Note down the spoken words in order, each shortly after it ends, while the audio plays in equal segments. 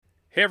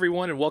Hey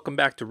everyone, and welcome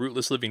back to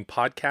Rootless Living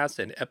Podcast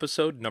and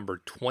episode number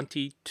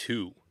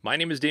 22. My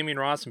name is Damian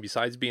Ross, and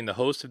besides being the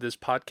host of this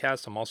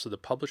podcast, I'm also the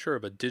publisher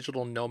of a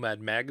digital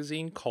nomad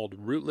magazine called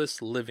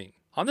Rootless Living.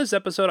 On this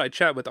episode, I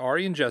chat with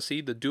Ari and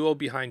Jesse, the duo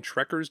behind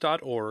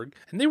Trekkers.org,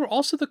 and they were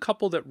also the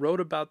couple that wrote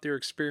about their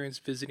experience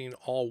visiting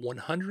all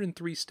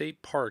 103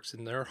 state parks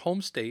in their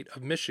home state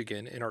of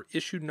Michigan in our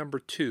issue number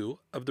 2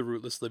 of the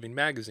Rootless Living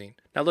magazine.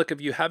 Now look,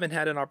 if you haven't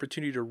had an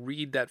opportunity to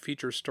read that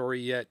feature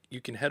story yet, you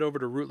can head over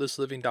to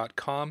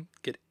rootlessliving.com,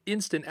 get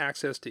instant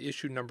access to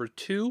issue number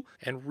 2,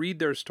 and read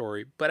their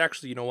story. But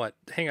actually, you know what?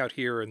 Hang out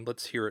here and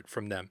let's hear it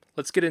from them.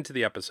 Let's get into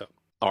the episode.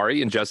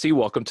 Ari and Jesse,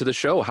 welcome to the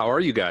show. How are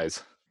you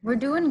guys? We're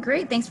doing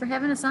great. Thanks for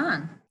having us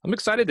on. I'm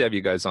excited to have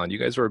you guys on. You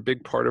guys are a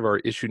big part of our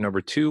issue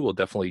number 2. We'll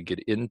definitely get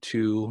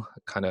into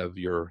kind of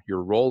your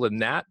role in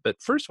that.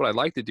 But first, what I'd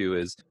like to do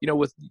is,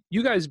 with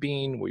you guys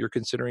being what you're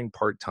considering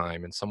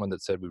part-time and someone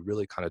that said we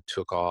really kind of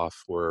took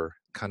off, where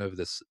kind of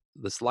this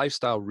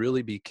lifestyle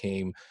really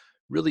became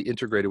really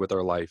integrated with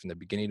our life in the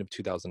beginning of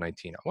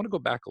 2019. I want to go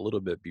back a little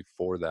bit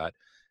before that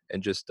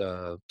and just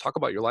talk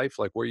about your life,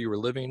 like where you were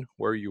living,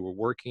 where you were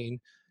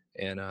working,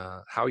 and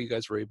how you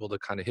guys were able to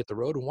kind of hit the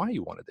road and why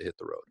you wanted to hit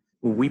the road.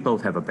 Well, we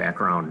both have a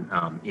background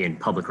in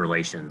public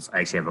relations.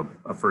 I actually have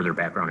a further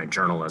background in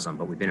journalism,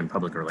 but we've been in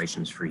public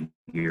relations for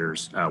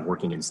years,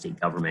 working in state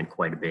government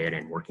quite a bit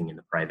and working in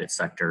the private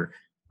sector.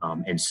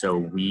 And so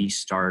we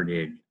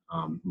started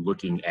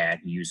looking at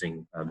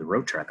using the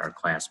road trek, our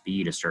Class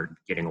B, to start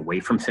getting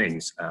away from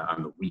things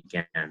on the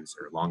weekends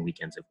or long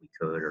weekends if we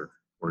could,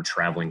 or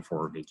traveling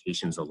for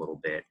vacations a little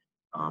bit.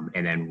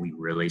 And then we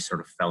really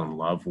sort of fell in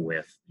love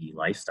with the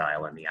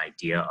lifestyle and the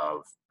idea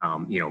of,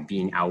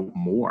 being out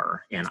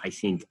more. And I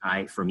think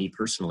for me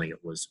personally, it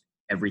was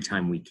every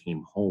time we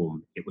came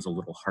home, it was a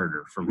little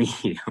harder for me.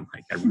 I'm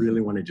like, I really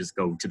want to just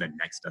go to the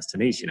next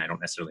destination. I don't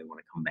necessarily want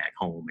to come back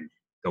home and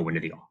go into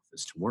the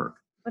office to work.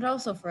 But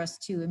also for us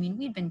too, I mean,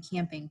 we'd been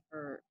camping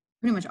for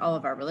pretty much all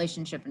of our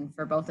relationship and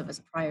for both of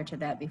us prior to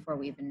that before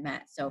we even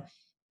met. So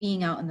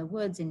being out in the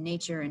woods in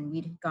nature, and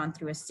we'd gone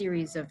through a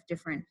series of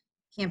different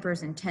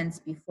campers and tents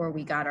before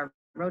we got our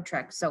road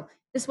trek. So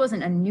this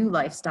wasn't a new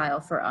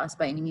lifestyle for us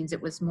by any means.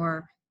 It was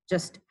more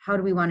just how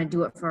do we want to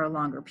do it for a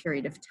longer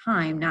period of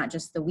time, not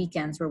just the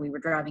weekends where we were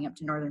driving up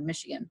to northern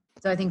Michigan.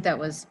 So I think that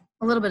was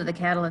a little bit of the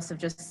catalyst of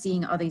just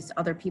seeing all these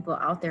other people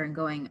out there and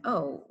going,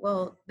 oh,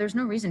 well, there's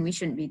no reason we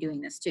shouldn't be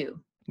doing this too.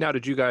 Now,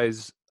 did you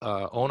guys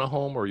own a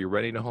home, or you're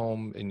renting a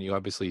home, and you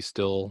obviously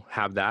still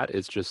have that?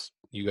 It's just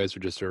you guys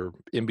are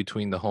in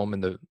between the home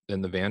and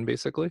the van,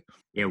 basically?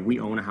 Yeah, we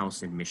own a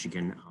house in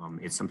Michigan.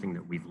 It's something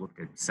that we've looked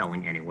at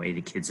selling anyway.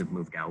 The kids have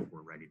moved out.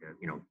 We're ready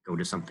to, go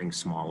to something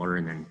smaller.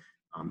 And then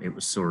it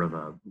was sort of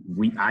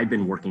I've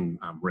been working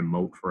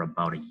remote for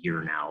about a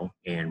year now,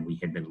 and we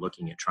had been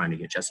looking at trying to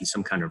get Jesse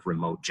some kind of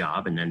remote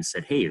job, and then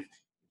said, hey, if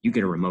you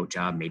get a remote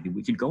job, maybe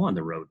we could go on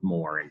the road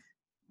more. And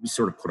we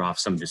sort of put off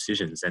some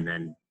decisions. And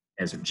then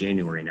as of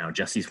January now,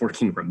 Jesse's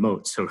working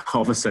remote. So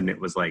all of a sudden it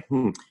was like,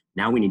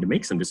 now we need to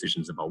make some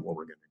decisions about what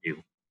we're going to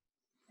do.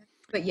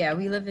 But yeah,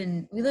 we live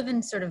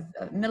in sort of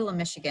middle of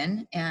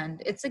Michigan,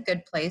 and it's a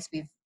good place.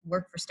 We've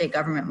worked for state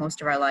government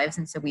most of our lives,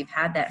 and so we've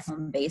had that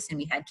home base and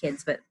we had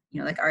kids, but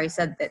like Ari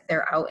said, that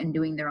they're out and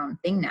doing their own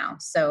thing now.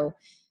 So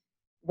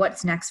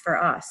what's next for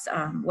us?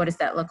 What does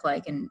that look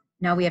like? And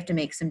now we have to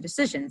make some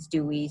decisions.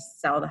 Do we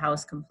sell the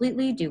house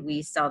completely? Do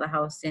we sell the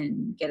house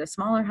and get a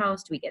smaller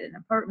house? Do we get an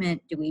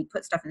apartment? Do we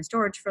put stuff in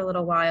storage for a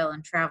little while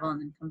and travel and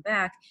then come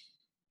back?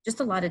 Just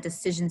a lot of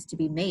decisions to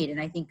be made.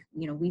 And I think,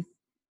 we've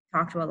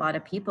talked to a lot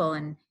of people,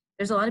 and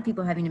there's a lot of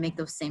people having to make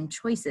those same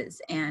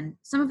choices. And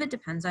some of it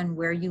depends on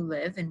where you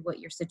live and what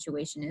your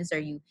situation is. Are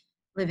you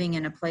living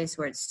in a place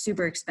where it's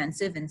super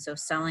expensive, and so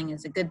selling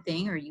is a good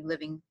thing? Or are you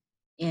living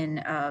in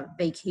a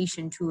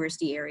vacation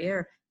touristy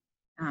area?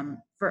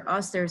 For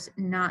us, there's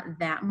not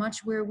that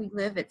much where we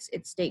live. It's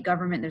state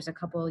government. There's a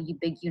couple of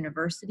big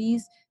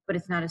universities, but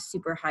it's not a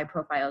super high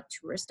profile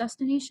tourist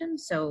destination.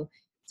 So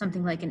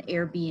something like an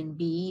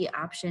Airbnb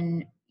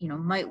option,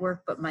 might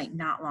work, but might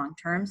not long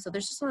term. So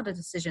there's just a lot of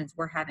decisions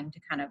we're having to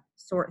kind of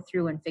sort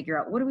through and figure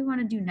out, what do we want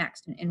to do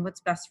next, and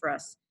what's best for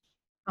us?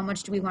 How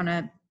much do we want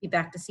to be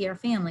back to see our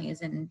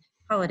families and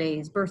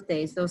holidays,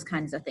 birthdays, those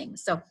kinds of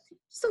things. So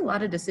just a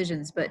lot of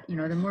decisions, but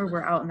the more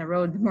we're out on the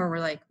road, the more we're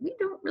like, we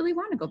don't really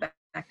want to go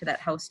back to that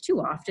house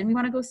too often. We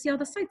want to go see all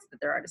the sights that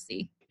there are to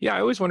see. Yeah, I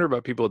always wonder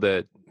about people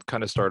that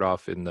kind of start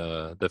off in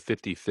the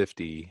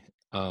 50-50,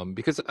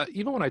 because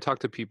even when I talk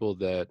to people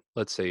that,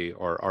 let's say,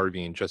 are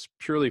RVing just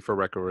purely for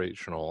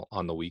recreational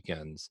on the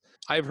weekends,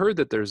 I've heard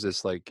that there's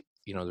this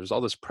there's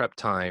all this prep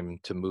time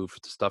to move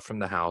stuff from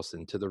the house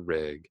into the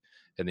rig,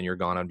 and then you're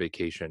gone on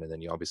vacation, and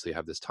then you obviously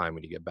have this time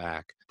when you get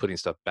back, putting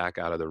stuff back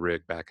out of the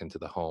rig, back into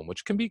the home,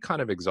 which can be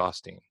kind of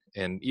exhausting.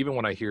 And even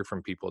when I hear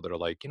from people that are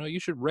like, you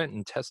should rent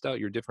and test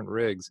out your different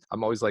rigs,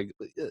 I'm always like,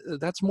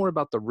 that's more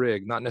about the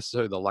rig, not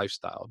necessarily the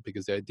lifestyle,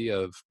 because the idea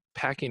of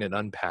packing and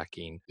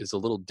unpacking is a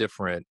little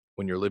different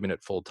when you're living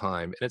it full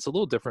time. And it's a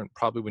little different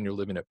probably when you're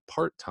living it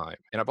part time.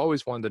 And I've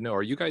always wanted to know,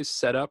 are you guys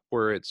set up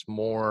where it's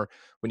more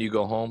when you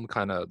go home,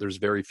 kind of there's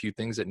very few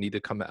things that need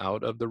to come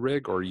out of the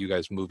rig, or are you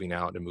guys moving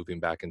out and moving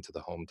back into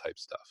the home type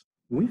stuff?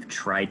 We've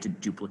tried to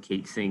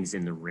duplicate things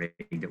in the rig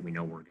that we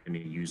know we're going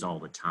to use all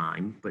the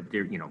time, but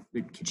they're,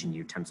 kitchen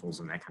utensils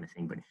and that kind of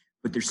thing.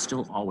 But there's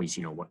still always,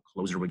 what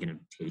clothes are we going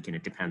to take? And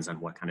it depends on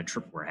what kind of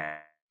trip we're having,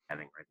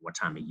 right? What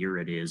time of year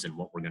it is and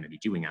what we're going to be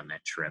doing on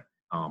that trip.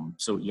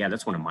 So yeah,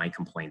 that's one of my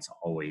complaints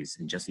always.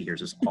 And Jesse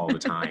hears this all the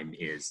time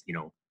is,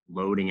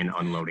 loading and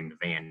unloading the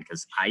van,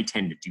 because I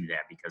tend to do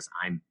that because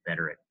I'm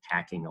better at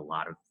packing a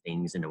lot of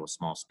things into a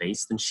small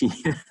space than she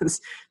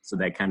is. So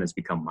that kind of has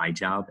become my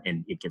job,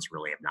 and it gets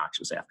really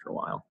obnoxious after a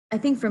while. I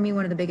think for me,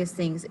 one of the biggest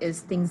things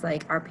is things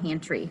like our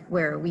pantry,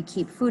 where we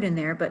keep food in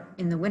there, but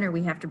in the winter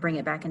we have to bring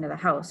it back into the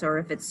house. Or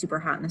if it's super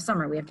hot in the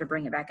summer, we have to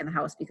bring it back in the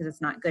house because it's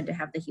not good to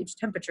have the huge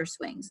temperature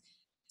swings.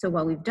 So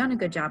while we've done a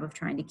good job of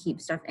trying to keep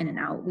stuff in and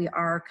out, we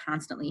are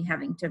constantly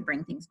having to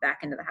bring things back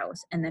into the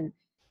house. And then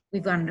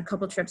we've gone on a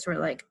couple trips where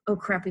like, oh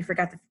crap, we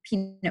forgot the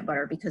peanut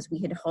butter because we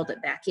had hauled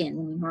it back in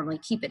when we normally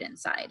keep it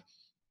inside.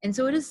 And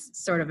so it is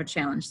sort of a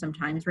challenge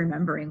sometimes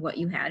remembering what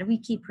you had. We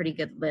keep pretty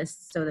good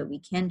lists so that we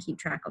can keep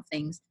track of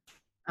things,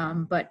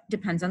 but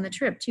depends on the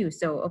trip too.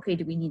 So, okay,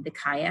 do we need the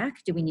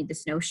kayak? Do we need the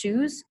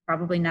snowshoes?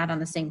 Probably not on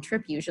the same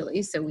trip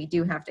usually. So we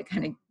do have to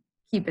kind of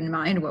keep in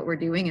mind what we're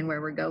doing and where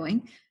we're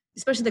going,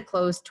 especially the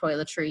clothes,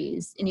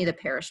 toiletries, any of the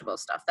perishable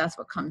stuff. That's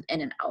what comes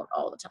in and out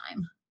all the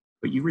time.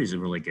 But you raise a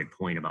really good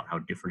point about how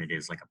different it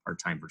is, like a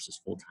part-time versus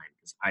full-time,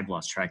 because I've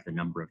lost track of the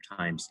number of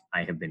times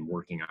I have been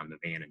working on the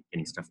van and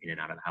getting stuff in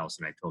and out of the house.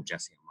 And I told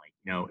Jesse,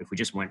 I'm like, if we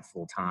just went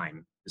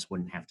full-time, this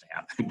wouldn't have to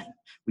happen.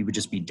 We would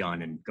just be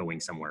done and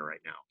going somewhere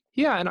right now.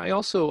 Yeah. And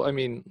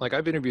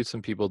I've interviewed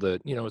some people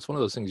that, it's one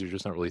of those things you're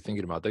just not really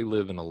thinking about. They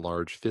live in a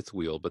large fifth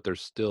wheel, but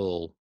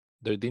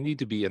they need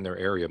to be in their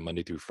area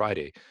Monday through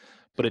Friday.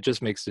 But it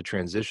just makes the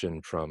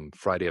transition from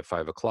Friday at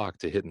 5 o'clock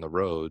to hitting the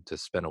road to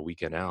spend a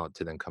weekend out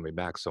to then coming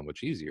back so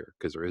much easier,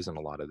 because there isn't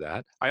a lot of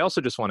that. I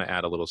also just want to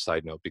add a little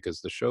side note,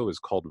 because the show is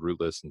called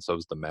Rootless and so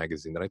is the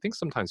magazine, that I think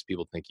sometimes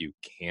people think you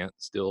can't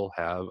still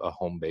have a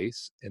home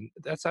base. And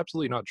that's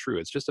absolutely not true.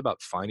 It's just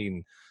about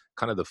finding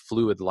kind of the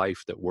fluid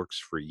life that works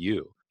for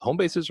you. Home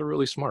bases are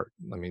really smart.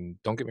 I mean,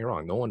 don't get me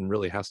wrong. No one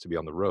really has to be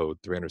on the road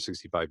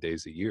 365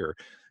 days a year.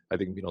 I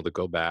think, to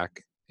go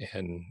back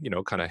and,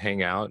 kind of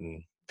hang out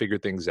and figure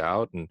things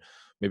out and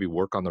maybe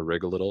work on the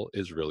rig a little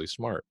is really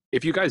smart.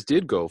 If you guys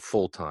did go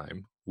full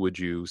time, would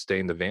you stay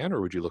in the van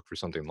or would you look for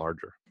something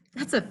larger?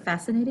 That's a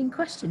fascinating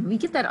question. We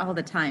get that all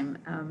the time.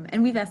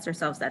 And we've asked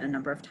ourselves that a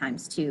number of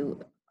times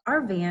too. Our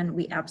van,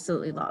 we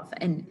absolutely love.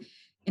 And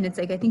it's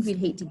like, I think we'd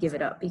hate to give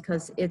it up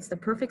because it's the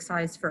perfect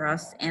size for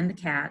us and the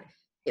cat.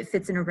 It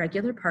fits in a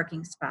regular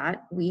parking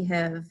spot. We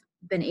have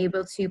been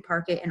able to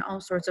park it in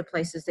all sorts of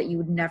places that you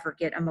would never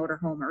get a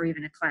motorhome or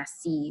even a Class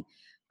C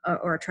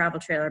or a travel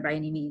trailer by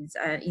any means.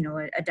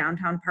 A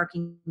downtown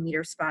parking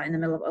meter spot in the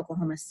middle of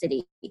Oklahoma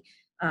City,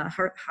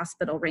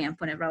 hospital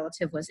ramp when a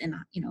relative was in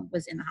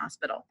the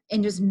hospital,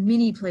 and just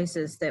many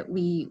places that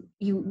we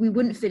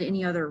wouldn't fit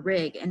any other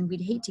rig, and we'd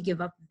hate to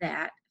give up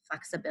that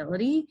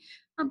flexibility.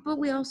 But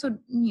we also, it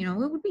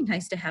would be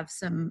nice to have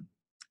some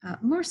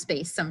more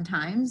space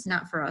sometimes,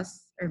 not for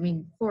us,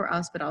 for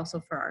us, but also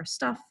for our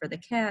stuff, for the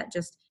cat,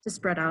 just to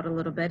spread out a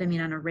little bit.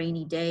 On a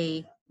rainy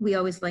day, we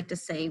always like to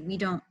say we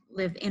don't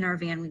live in our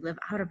van, we live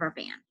out of our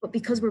van. But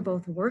because we're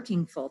both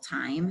working full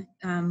time,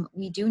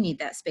 we do need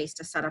that space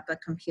to set up a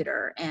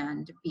computer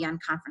and be on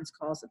conference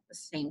calls at the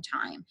same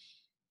time.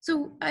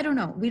 So I don't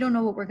know. We don't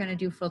know what we're going to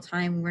do full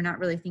time. We're not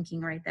really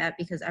thinking right that,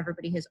 because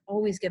everybody has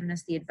always given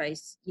us the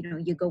advice,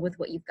 you go with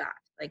what you've got.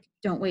 Like,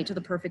 don't wait till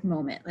the perfect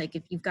moment. Like,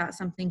 if you've got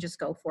something, just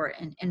go for it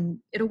and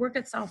it'll work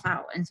itself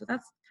out. And so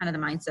that's kind of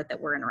the mindset that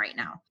we're in right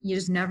now. You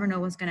just never know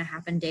what's going to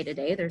happen day to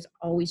day. There's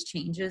always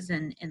changes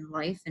in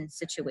life and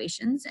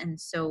situations. And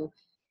so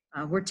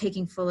we're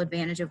taking full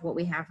advantage of what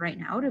we have right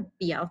now to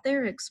be out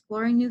there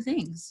exploring new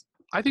things.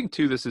 I think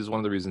too, this is one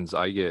of the reasons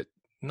I get,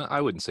 I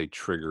wouldn't say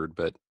triggered,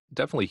 but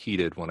definitely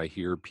heated when I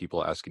hear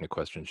people asking a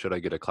question, should I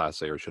get a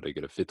Class A or should I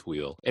get a fifth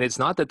wheel? And it's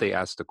not that they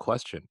ask the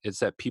question, it's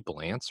that people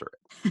answer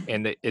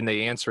it. and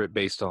they answer it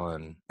based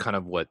on kind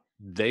of what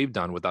they've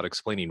done without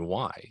explaining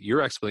why.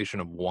 Your explanation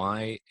of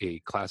why a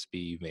Class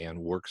B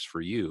van works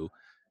for you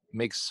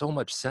makes so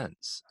much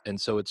sense.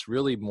 And so it's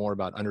really more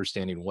about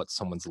understanding what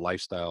someone's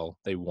lifestyle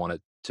they want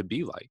it to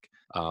be like.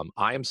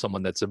 I am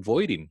someone that's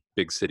avoiding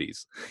big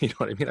cities. You know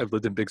what I mean? I've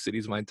lived in big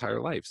cities my entire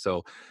life.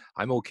 So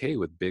I'm okay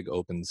with big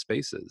open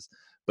spaces.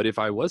 But if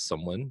I was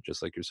someone,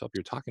 just like yourself,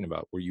 you're talking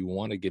about, where you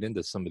want to get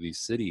into some of these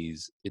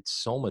cities, it's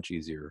so much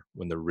easier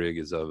when the rig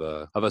is of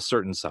a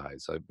certain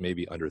size,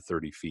 maybe under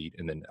 30 feet.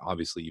 And then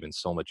obviously even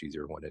so much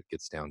easier when it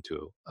gets down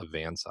to a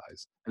van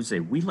size. I would say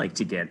we like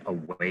to get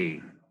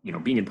away,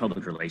 being in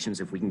public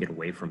relations, if we can get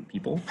away from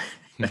people,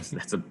 that's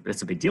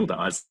a big deal to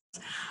us.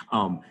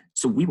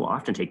 So we will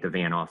often take the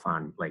van off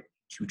on like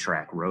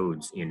 2-track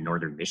roads in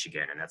northern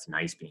Michigan. And that's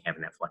nice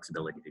having that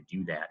flexibility to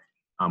do that.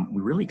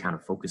 We really kind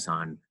of focus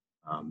on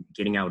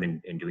getting out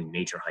and doing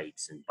nature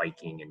hikes and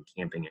biking and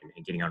camping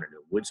and getting out into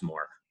the woods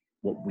more.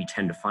 What we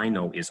tend to find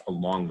though is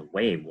along the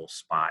way we'll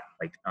spot,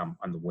 like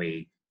on the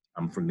way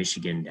from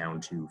Michigan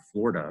down to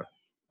Florida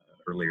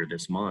earlier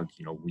this month,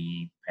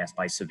 we passed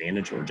by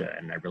Savannah, Georgia,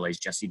 and I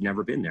realized Jesse'd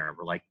never been there. And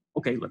we're like,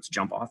 okay, let's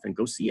jump off and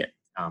go see it.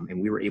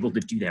 And we were able to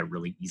do that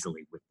really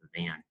easily with the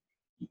van.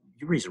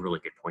 You raise a really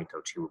good point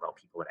though too about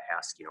people that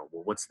ask,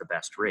 well, what's the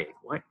best rig?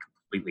 Well, it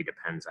completely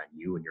depends on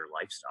you and your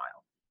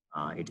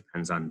lifestyle. It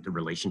depends on the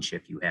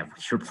relationship you have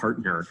with your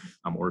partner,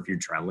 or if you're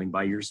traveling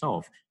by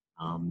yourself.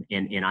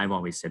 And I've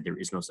always said there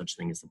is no such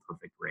thing as the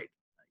perfect rig.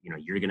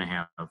 You're going to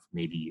have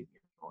maybe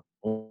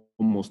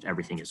almost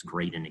everything is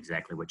great and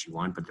exactly what you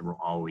want, but there will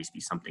always be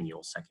something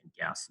you'll second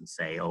guess and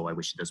say, oh, I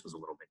wish this was a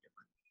little bit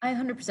different. I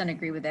 100%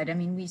 agree with that. I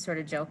mean, we sort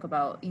of joke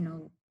about,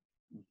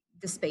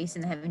 the space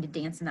and having to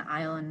dance in the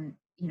aisle, and,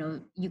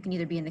 you can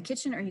either be in the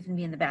kitchen or you can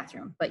be in the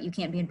bathroom, but you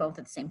can't be in both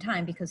at the same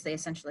time because they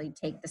essentially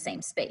take the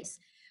same space.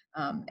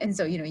 And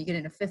so, you get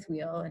in a fifth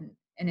wheel and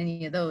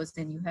any of those,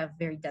 then you have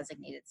very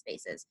designated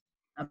spaces.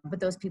 But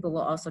those people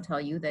will also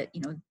tell you that,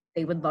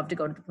 they would love to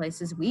go to the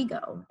places we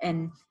go.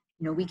 And,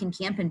 we can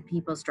camp in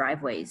people's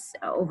driveways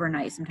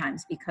overnight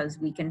sometimes because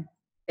we can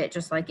fit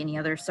just like any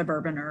other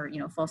suburban or,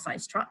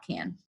 full-size truck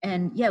can.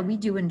 And yeah, we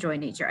do enjoy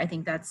nature. I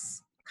think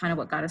that's kind of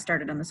what got us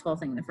started on this whole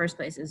thing in the first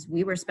place, is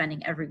we were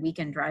spending every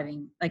weekend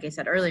driving, like I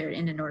said earlier,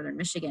 into northern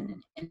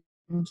Michigan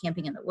and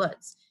camping in the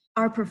woods.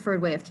 Our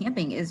preferred way of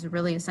camping is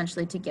really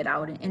essentially to get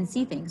out and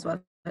see things,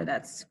 whether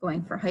that's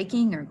going for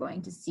hiking or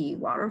going to see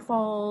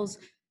waterfalls,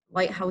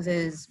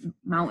 lighthouses,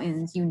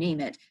 mountains, you name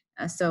it.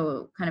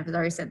 So kind of, as I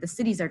already said, the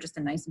cities are just a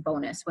nice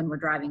bonus when we're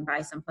driving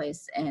by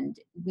someplace. And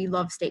we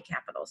love state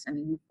capitals. I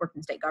mean, we've worked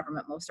in state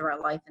government most of our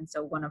life. And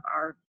so one of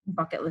our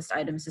bucket list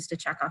items is to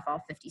check off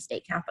all 50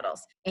 state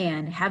capitals.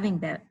 And having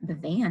the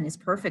van is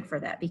perfect for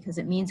that, because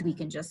it means we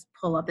can just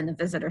pull up in the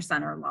visitor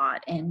center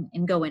lot and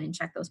go in and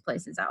check those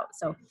places out.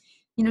 So,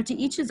 to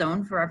each his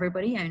own for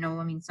everybody. I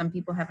mean, some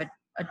people have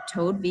a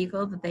towed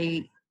vehicle that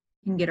they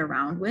can get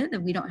around with,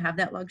 and we don't have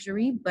that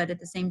luxury, but at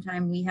the same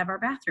time we have our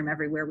bathroom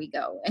everywhere we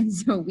go, and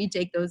so we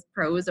take those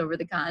pros over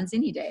the cons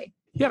any day.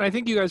 Yeah, and I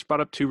think you guys brought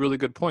up two really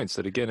good points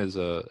that, again, as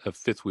a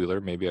fifth wheeler,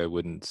 maybe I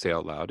wouldn't say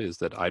out loud, is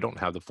that I don't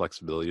have the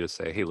flexibility to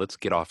say, hey, let's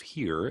get off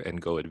here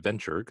and go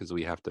adventure, because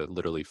we have to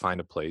literally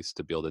find a place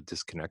to be able to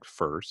disconnect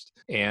first.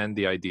 And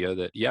the idea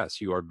that, yes,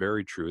 you are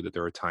very true that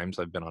there are times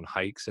I've been on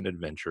hikes and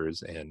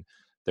adventures, and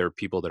there are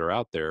people that are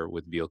out there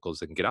with vehicles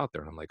that can get out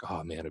there, and I'm like,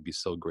 oh man, it'd be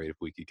so great if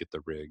we could get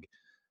the rig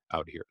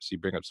out here. So you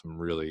bring up some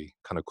really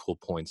kind of cool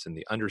points in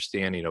the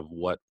understanding of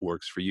what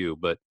works for you.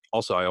 But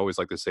also, I always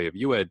like to say, if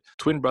you had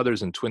twin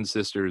brothers and twin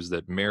sisters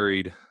that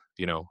married,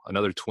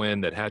 another twin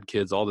that had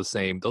kids, all the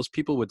same, those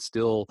people would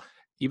still,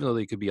 even though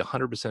they could be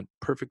 100%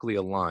 perfectly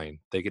aligned,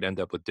 they could end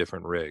up with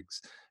different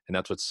rigs. And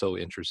that's what's so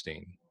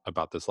interesting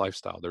about this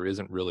lifestyle. There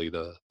isn't really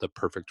the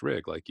perfect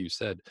rig, like you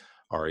said,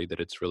 Ari, that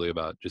it's really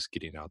about just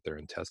getting out there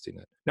and testing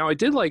it. Now, I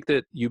did like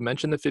that you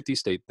mentioned the 50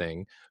 state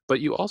thing, but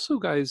you also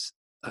guys,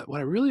 what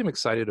I really am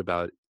excited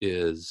about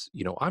is,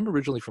 I'm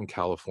originally from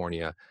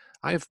California.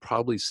 I have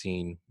probably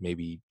seen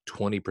maybe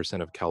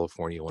 20% of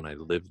California when I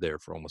lived there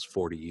for almost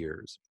 40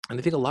 years. And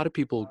I think a lot of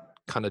people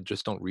kind of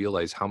just don't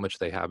realize how much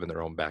they have in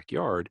their own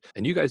backyard.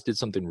 And you guys did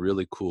something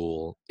really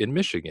cool in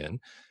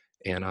Michigan.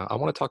 And I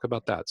want to talk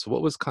about that. So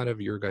what was kind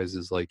of your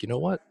guys' like,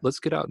 let's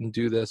get out and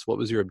do this. What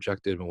was your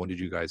objective and what did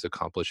you guys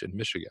accomplish in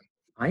Michigan?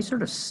 I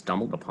sort of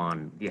stumbled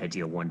upon the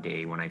idea one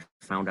day when I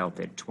found out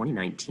that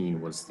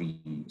 2019 was the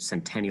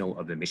centennial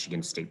of the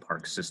Michigan State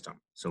Park system.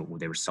 So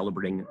they were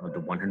celebrating the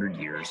 100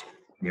 years.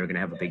 And they were going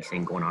to have a big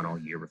thing going on all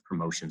year with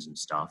promotions and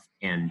stuff.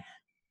 And,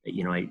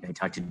 I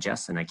talked to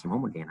Jess and I came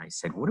home one day and I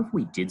said, what if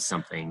we did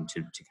something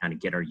to kind of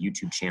get our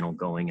YouTube channel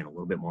going and a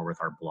little bit more with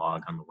our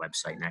blog on the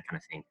website and that kind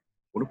of thing?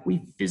 What if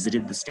we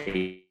visited the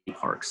state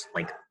parks,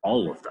 like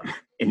all of them,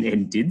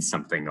 and did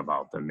something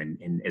about them?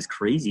 And as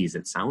crazy as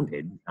it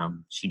sounded,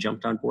 she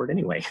jumped on board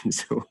anyway. And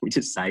so we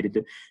decided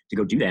to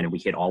go do that. And we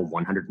hit all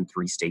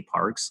 103 state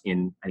parks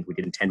I think we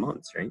did in 10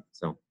 months, right?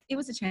 So it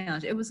was a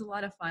challenge. It was a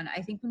lot of fun.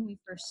 I think when we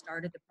first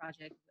started the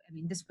project,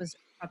 this was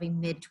probably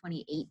mid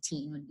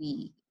 2018 when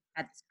we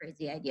had this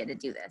crazy idea to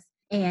do this.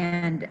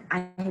 And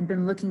I had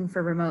been looking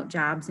for remote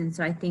jobs. And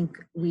so I think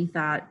we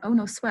thought, oh,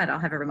 no sweat, I'll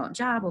have a remote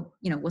job.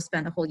 We'll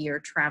spend the whole year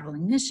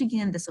traveling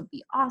Michigan. This will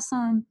be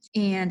awesome.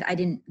 And I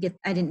didn't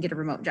get a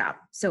remote job.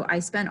 So I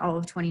spent all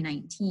of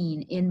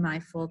 2019 in my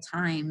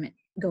full-time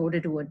go to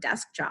do a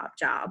desk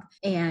job.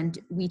 And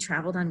we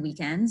traveled on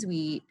weekends.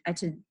 I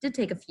did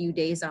take a few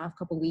days off, a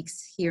couple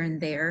weeks here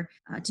and there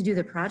to do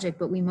the project,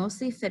 but we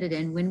mostly fit it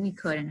in when we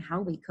could and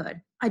how we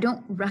could. I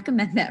don't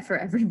recommend that for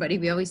everybody.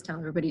 We always tell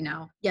everybody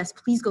now, yes,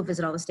 please go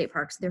visit all the state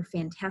parks. They're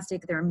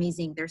fantastic. They're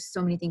amazing. There's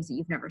so many things that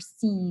you've never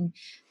seen.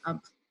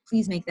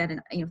 Please make that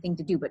a thing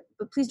to do, but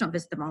please don't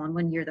visit them all in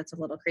 1 year. That's a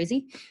little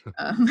crazy.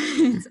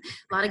 It's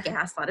a lot of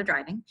gas, a lot of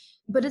driving,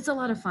 but it's a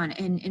lot of fun.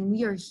 And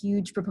we are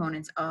huge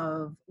proponents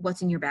of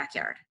what's in your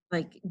backyard.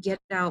 like get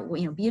out,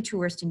 be a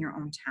tourist in your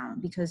own town,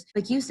 because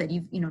like you said,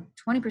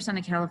 20%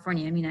 of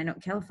California, I mean, I know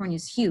California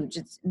is huge.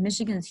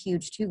 Michigan is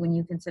huge too, when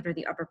you consider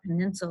the Upper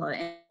Peninsula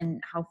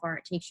and how far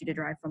it takes you to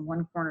drive from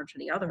one corner to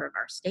the other of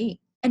our state.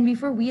 And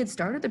before we had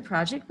started the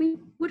project, we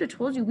would have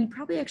told you we'd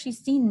probably actually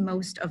seen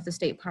most of the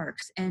state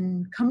parks,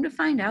 and come to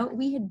find out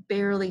we had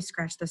barely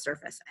scratched the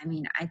surface. I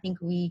mean, I think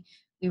we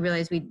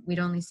realized we'd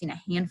only seen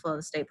a handful of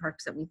the state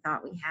parks that we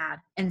thought we had.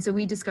 And so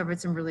we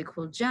discovered some really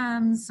cool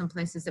gems, some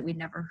places that we'd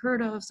never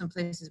heard of, some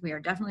places we are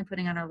definitely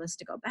putting on our list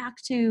to go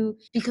back to,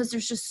 because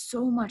there's just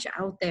so much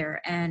out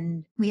there.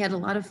 And we had a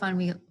lot of fun.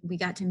 We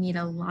got to meet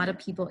a lot of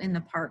people in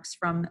the parks,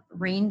 from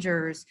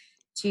rangers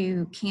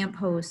to camp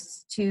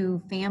hosts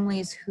to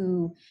families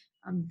who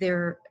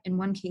in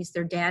one case,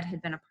 their dad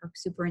had been a park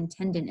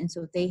superintendent. And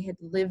so they had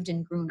lived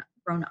and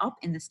grown up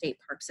in the state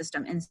park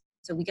system. And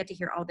so we get to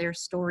hear all their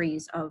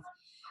stories of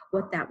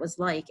what that was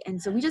like.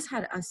 And so we just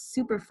had a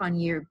super fun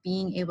year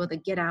being able to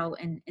get out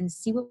and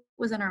see what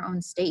was in our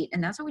own state.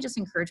 And that's what we just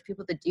encourage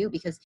people to do,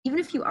 because even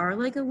if you are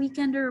like a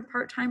weekender or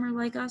part-timer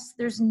like us,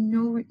 there's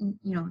no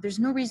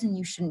reason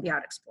you shouldn't be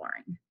out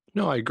exploring.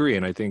 No, I agree.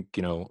 And I think,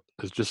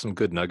 there's just some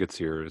good nuggets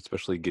here,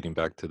 especially getting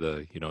back to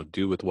the,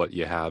 do with what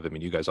you have. I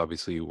mean, you guys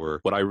obviously were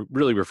what I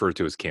really refer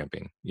to as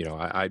camping.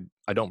 I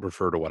don't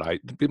refer to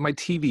my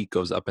TV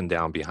goes up and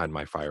down behind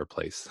my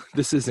fireplace.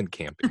 This isn't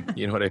camping.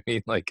 You know what I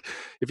mean? Like,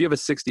 if you have a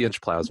 60-inch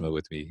plasma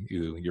with me,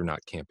 you're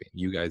not camping.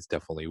 You guys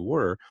definitely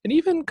were. And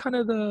even kind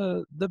of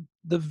the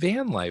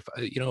van life,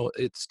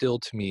 it still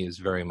to me is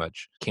very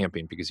much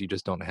camping, because you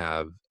just don't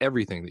have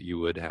everything that you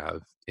would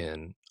have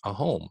in a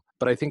home.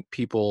 But I think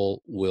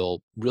people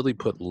will really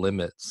put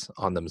limits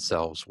on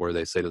themselves where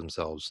they say to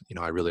themselves,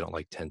 I really don't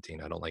like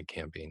tenting. I don't like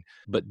camping.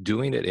 But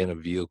doing it in a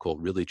vehicle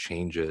really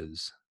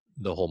changes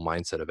the whole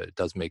mindset of it. It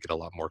does make it a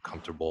lot more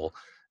comfortable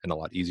and a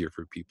lot easier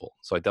for people.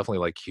 So I definitely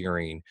like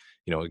hearing,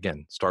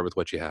 again, start with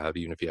what you have,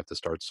 even if you have to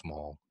start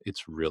small.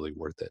 It's really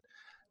worth it.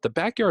 The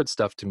backyard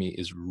stuff to me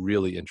is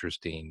really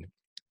interesting.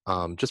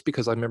 Just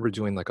because I remember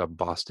doing like a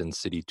Boston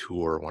City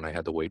tour when I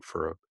had to wait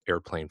for an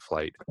airplane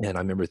flight. And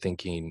I remember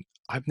thinking,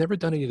 I've never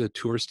done any of the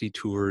touristy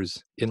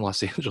tours in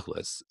Los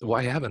Angeles.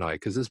 Why haven't I?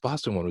 Because this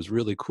Boston one was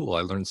really cool.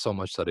 I learned so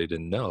much that I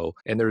didn't know.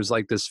 And there's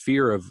like this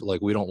fear of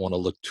like, we don't want to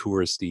look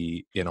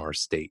touristy in our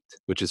state,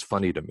 which is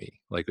funny to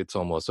me. Like, it's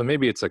almost, so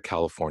maybe it's a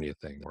California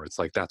thing where it's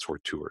like, that's where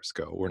tourists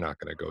go. We're not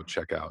going to go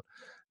check out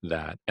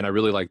that. And I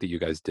really like that you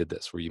guys did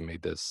this, where you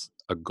made this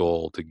a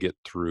goal to get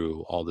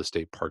through all the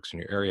state parks in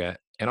your area.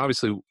 And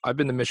obviously I've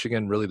been to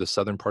Michigan, really the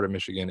southern part of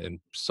Michigan,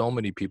 and so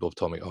many people have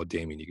told me, oh,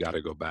 Damien, you got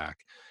to go back.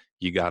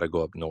 You got to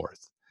go up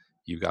north.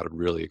 You got to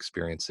really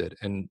experience it.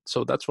 And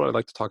so that's what I'd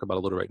like to talk about a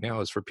little right now,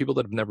 is for people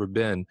that have never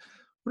been,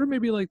 what are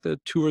maybe like the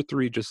 2 or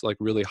 3 just like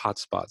really hot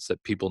spots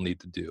that people need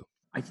to do?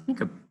 I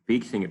think a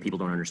big thing that people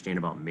don't understand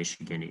about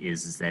Michigan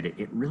is that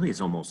it really is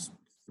almost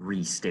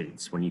 3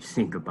 states when you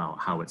think about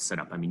how it's set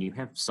up. I mean, you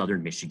have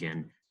southern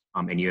Michigan,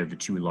 and you have the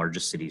 2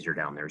 largest cities are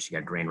down there. So you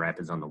got Grand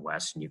Rapids on the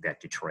west, and you've got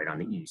Detroit on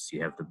the east. So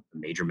you have the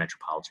major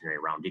metropolitan area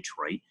around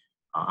Detroit.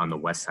 On the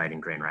west side in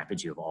Grand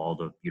Rapids, you have all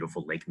the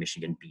beautiful Lake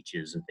Michigan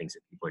beaches and things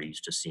that people are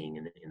used to seeing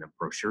in the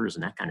brochures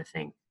and that kind of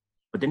thing.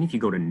 But then if you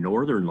go to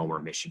northern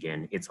lower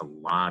Michigan, it's a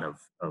lot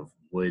of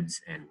woods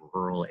and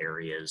rural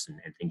areas and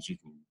things you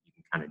can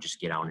kind of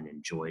just get out and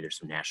enjoy. There's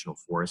some national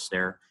forests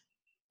there.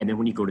 And then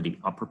when you go to the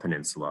Upper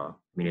Peninsula,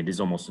 I mean, it is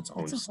almost its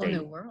own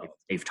state.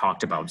 They've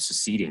talked about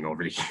seceding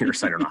over the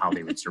years. I don't know how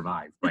they would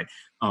survive, but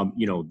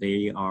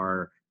they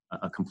are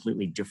a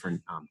completely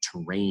different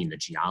terrain. The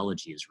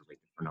geology is really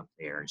different up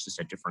there. It's just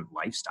a different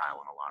lifestyle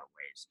in a lot of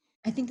ways.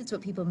 I think that's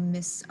what people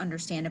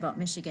misunderstand about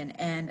Michigan.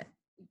 And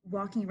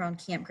walking around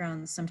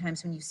campgrounds,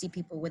 sometimes when you see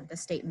people with the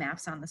state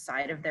maps on the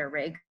side of their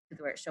rig,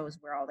 where it shows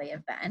where all they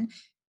have been,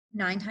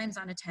 9 times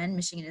out of 10,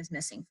 Michigan is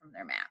missing from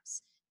their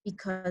maps,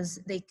 because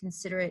they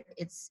consider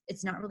it's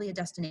not really a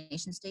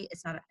destination state.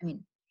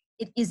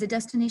 It is a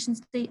destination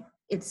state.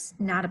 It's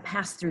not a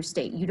pass-through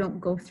state. You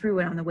don't go through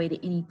it on the way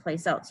to any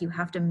place else. You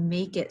have to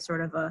make it sort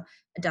of a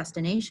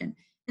destination.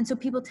 And so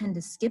people tend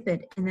to skip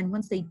it. And then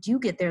once they do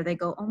get there, they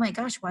go, oh my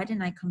gosh, why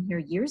didn't I come here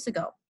years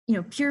ago?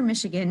 Pure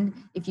Michigan,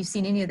 if you've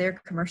seen any of their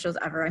commercials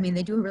ever, I mean,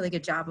 they do a really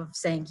good job of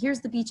saying,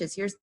 here's the beaches,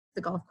 here's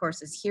the golf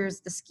courses,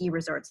 here's the ski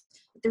resorts.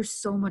 But there's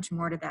so much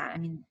more to that. I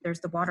mean,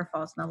 there's the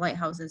waterfalls and the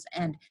lighthouses,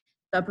 and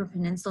the Upper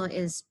Peninsula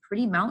is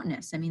pretty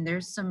mountainous. I mean,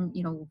 there's some,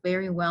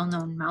 very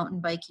well-known mountain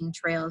biking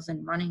trails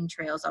and running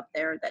trails up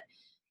there that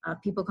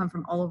people come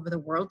from all over the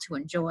world to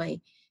enjoy.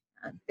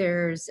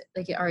 There's,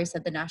 like you already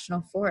said, the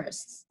national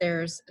forests.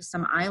 There's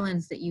some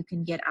islands that you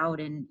can get out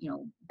and,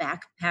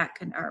 backpack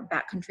or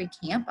backcountry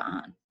camp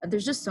on.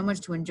 There's just so much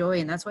to enjoy.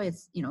 And that's why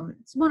it's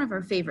one of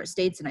our favorite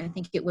states. And I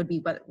think it would be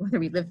whether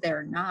we live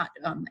there or not.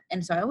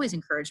 And so I always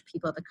encourage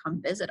people to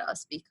come visit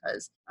us,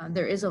 because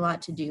there is a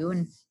lot to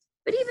do.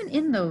 But even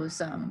in those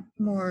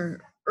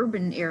more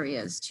urban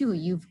areas too,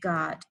 you've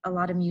got a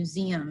lot of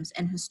museums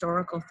and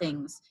historical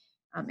things.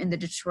 In the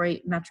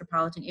Detroit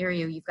metropolitan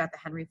area, you've got the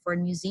Henry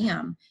Ford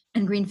Museum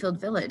and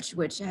Greenfield Village,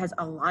 which has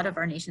a lot of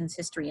our nation's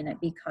history in it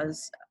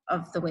because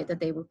of the way that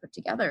they were put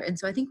together. And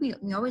so I think we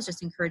always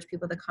just encourage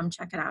people to come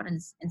check it out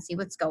and see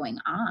what's going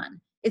on.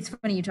 It's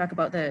funny you talk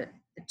about the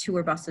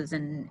tour buses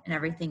and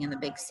everything in the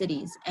big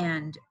cities.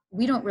 And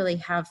we don't really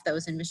have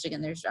those in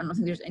Michigan. I don't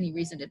think there's any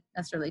reason to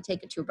necessarily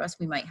take a tour bus.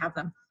 We might have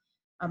them.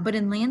 But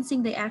in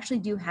Lansing, they actually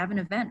do have an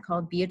event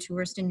called Be a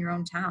Tourist in Your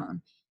Own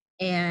Town.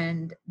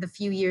 And the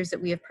few years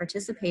that we have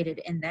participated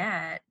in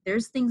that,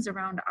 there's things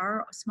around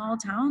our small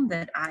town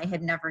that I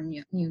had never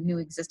knew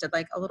existed,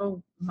 like a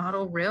little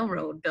model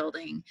railroad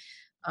building,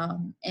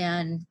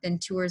 and then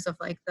tours of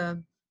like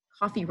the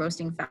coffee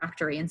roasting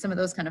factory and some of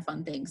those kind of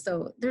fun things.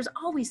 So there's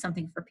always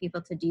something for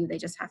people to do. They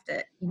just have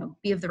to,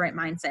 be of the right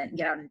mindset and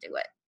get out and do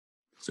it.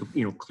 So,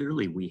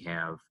 clearly we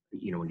have,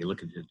 when you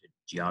look at the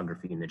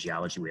geography and the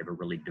geology, we have a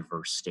really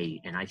diverse state.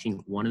 And I think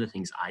one of the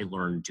things I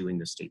learned doing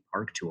the state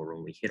park tour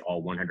when we hit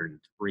all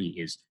 103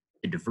 is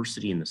the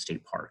diversity in the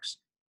state parks.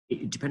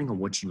 Depending on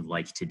what you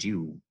like to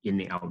do in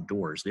the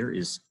outdoors, there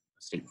is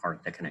a state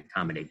park that can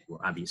accommodate, well,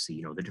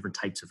 obviously, the different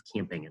types of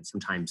camping. And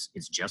sometimes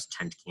it's just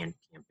tent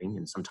camping.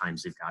 And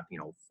sometimes they've got,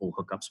 full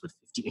hookups with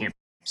 50 amp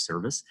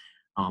service.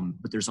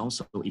 But there's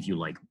also, if you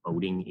like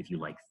boating, if you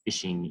like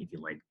fishing, if you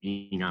like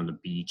being on the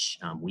beach,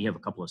 we have a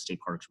couple of state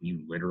parks where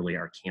you literally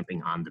are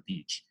camping on the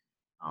beach.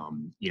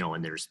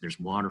 And there's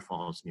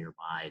waterfalls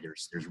nearby,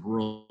 there's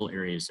rural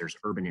areas, there's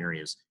urban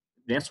areas.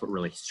 That's what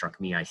really struck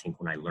me, I think,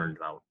 when I learned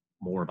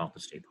more about the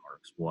state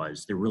parks,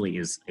 was there really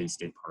is a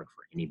state park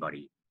for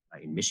anybody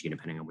in Michigan,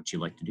 depending on what you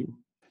like to do.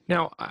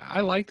 Now,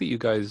 I like that you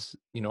guys,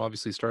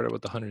 obviously started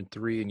with the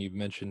 103, and you've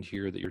mentioned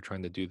here that you're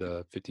trying to do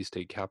the 50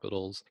 state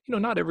capitals.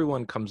 Not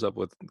everyone comes up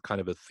with kind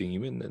of a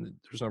theme, and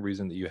there's no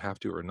reason that you have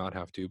to or not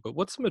have to. But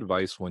what's some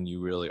advice when you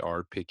really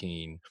are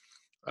picking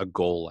a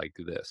goal like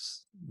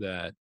this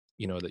that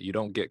that you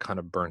don't get kind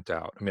of burnt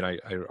out? I mean, I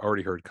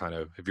already heard kind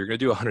of, if you're going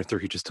to do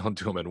 103, just don't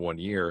do them in 1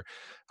 year.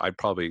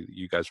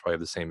 You guys probably have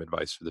the same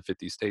advice for the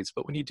 50 states.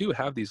 But when you do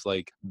have these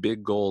like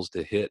big goals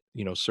to hit,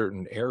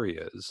 certain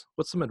areas,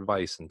 what's some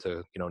advice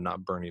into,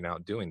 not burning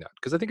out doing that?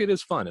 Because I think it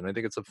is fun, and I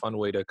think it's a fun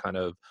way to kind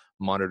of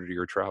monitor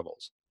your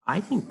travels. I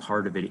think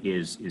part of it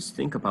is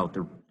think about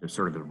the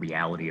sort of the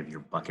reality of your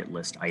bucket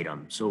list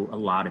item. So a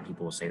lot of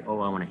people will say,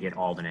 oh, I want to hit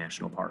all the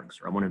national parks,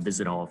 or I want to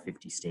visit all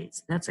 50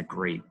 states. That's a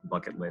great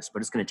bucket list,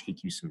 but it's going to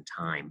take you some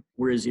time.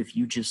 Whereas if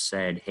you just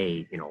said,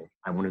 hey,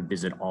 I want to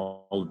visit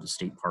all of the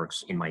state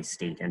parks in my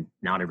state, and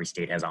not every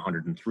state has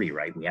 103,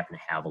 right? We happen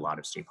to have a lot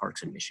of state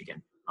parks in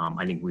Michigan.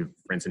 I think we have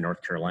friends in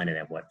North Carolina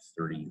that have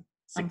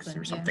 36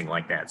 or something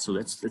like that. So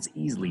that's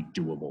easily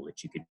doable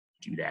that you could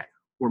do that.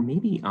 Or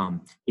maybe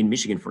in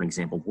Michigan, for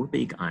example, we're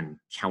big on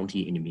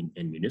county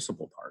and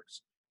municipal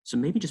parks. So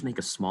maybe just make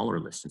a smaller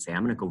list and say,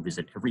 I'm going to go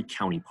visit every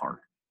county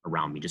park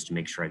around me just to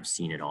make sure I've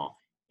seen it all.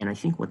 And I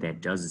think what that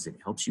does is it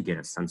helps you get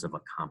a sense of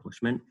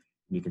accomplishment.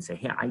 And you can say,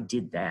 hey, I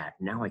did that.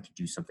 Now I could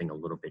do something a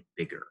little bit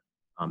bigger.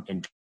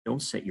 And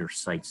don't set your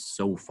sights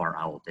so far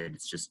out that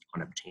it's just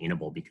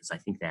unobtainable, because I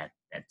think that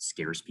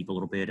scares people a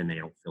little bit and they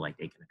don't feel like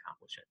they can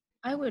accomplish it.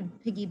 I would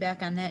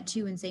piggyback on that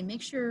too and say,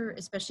 make sure,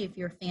 especially if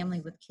you're a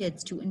family with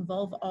kids, to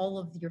involve all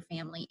of your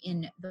family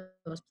in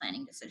those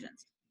planning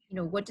decisions.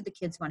 What do the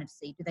kids want to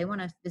see? Do they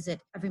want to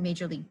visit every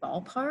major league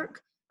ballpark?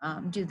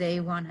 Do they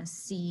want to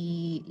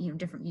see,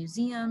 different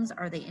museums?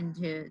 Are they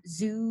into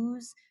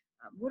zoos?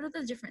 What are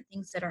the different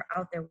things that are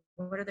out there?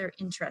 What are their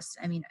interests?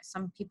 I mean,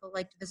 some people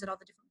like to visit all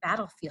the different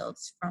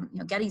battlefields from,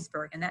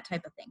 Gettysburg and that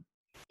type of thing.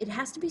 It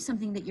has to be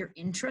something that you're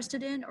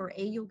interested in, or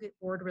A, you'll get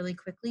bored really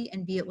quickly,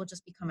 and B, it will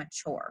just become a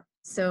chore.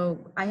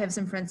 So I have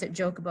some friends that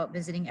joke about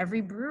visiting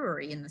every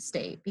brewery in the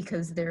state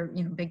because they're,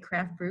 big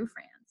craft brew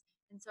fans.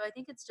 And so I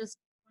think it's just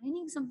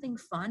finding something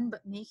fun,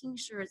 but making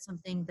sure it's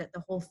something that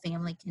the whole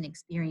family can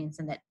experience,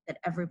 and that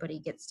everybody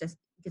gets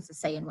a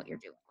say in what you're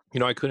doing.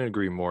 I couldn't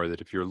agree more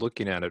that if you're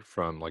looking at it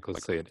from, like,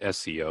 let's say an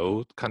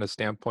SEO kind of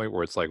standpoint,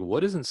 where it's like,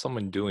 what isn't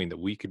someone doing that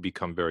we could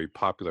become very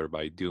popular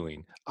by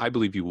doing? I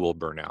believe you will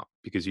burn out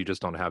because you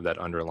just don't have that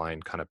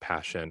underlying kind of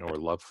passion or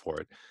love for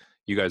it.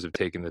 You guys have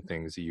taken the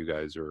things that you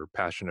guys are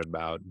passionate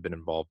about, been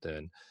involved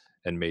in,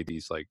 and made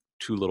these like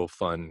two little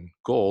fun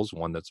goals.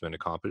 One that's been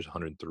accomplished,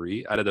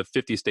 103. Out of the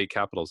 50 state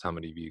capitals, how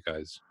many of you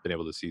guys been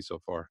able to see so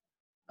far?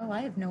 Oh,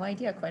 I have no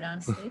idea, quite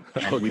honestly.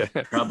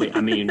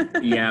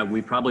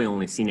 We've probably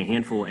only seen a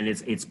handful, and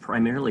it's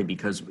primarily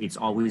because it's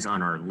always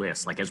on our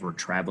list. Like as we're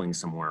traveling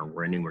somewhere,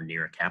 we're anywhere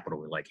near a capital,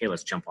 we're like, hey,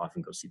 let's jump off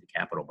and go see the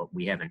Capitol. But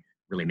we haven't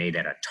really made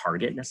that a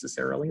target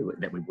necessarily,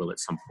 that we will at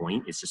some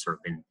point. It's just sort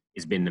of been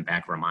in the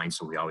back of our mind,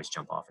 so we always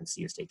jump off and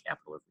see a state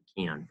capitol if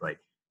we can.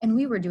 And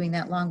we were doing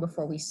that long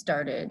before we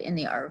started in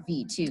the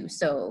RV too.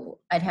 So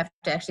I'd have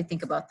to actually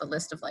think about the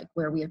list of like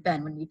where we have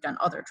been when we've done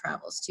other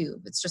travels too.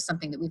 It's just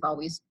something that we've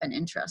always been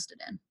interested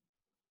in.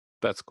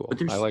 That's cool.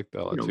 I like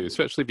that a lot too,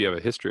 especially if you have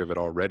a history of it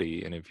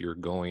already. And if you're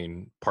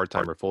going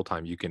part-time or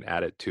full-time, you can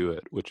add it to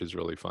it, which is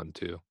really fun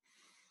too.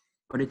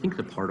 But I think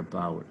the part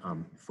about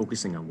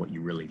focusing on what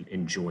you really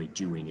enjoy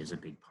doing is a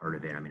big part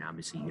of it. I mean,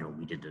 obviously,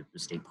 we did the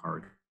state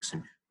parks,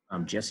 and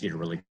Jesse did a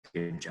really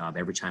good job.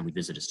 Every time we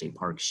visit a state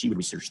park, she would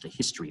research the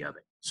history of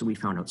it. So we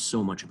found out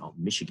so much about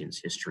Michigan's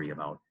history,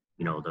 about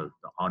the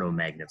auto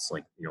magnates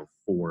like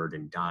Ford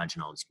and Dodge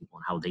and all these people,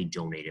 and how they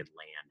donated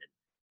land.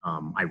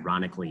 And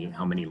ironically,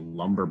 how many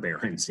lumber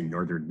barons in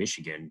northern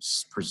Michigan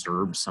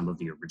preserved some of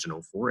the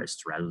original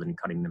forests rather than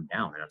cutting them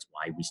down, and that's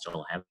why we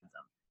still have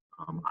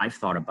them. I've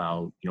thought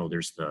about,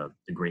 there's the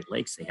Great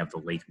Lakes. They have the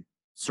lake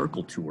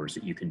circle tours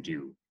that you can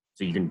do.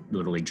 So you can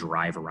literally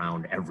drive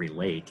around every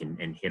lake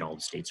and hit all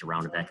the states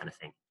around it, that kind of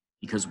thing.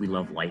 Because we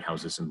love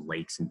lighthouses and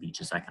lakes and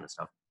beaches, that kind of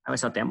stuff. I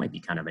always thought that might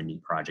be kind of a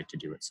neat project to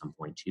do at some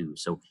point too.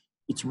 So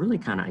it's really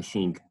kind of, I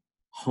think,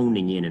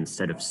 honing in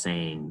instead of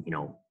saying,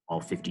 all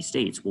 50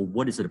 states. Well,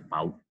 what is it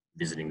about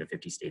visiting the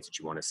 50 states that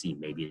you want to see?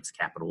 Maybe it's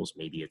capitals,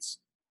 maybe it's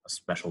a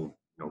special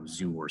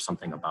zoo or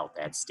something about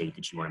that state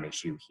that you want to make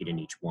sure you hit in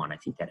each one. I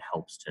think that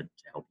helps to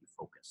help you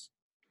focus.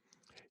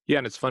 Yeah,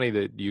 and it's funny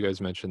that you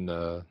guys mentioned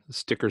the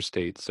sticker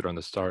states that are on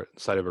the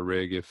side of a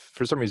rig. If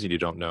for some reason you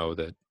don't know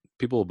that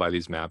people will buy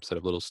these maps that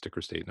have a little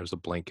sticker state and there's a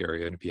blank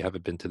area, and if you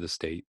haven't been to the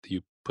state,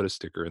 you put a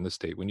sticker in the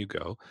state when you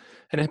go.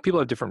 And people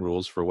have different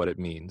rules for what it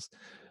means.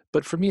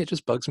 But for me, it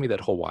just bugs me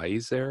that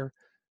Hawaii's there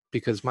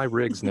because my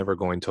rig's never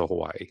going to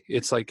Hawaii.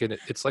 It's like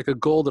a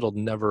goal that'll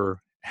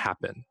never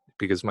happen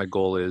because my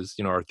goal is,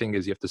 our thing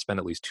is you have to spend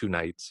at least 2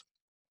 nights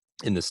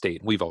in the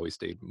state. We've always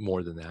stayed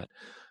more than that.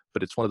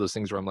 But it's one of those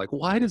things where I'm like,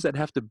 why does that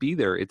have to be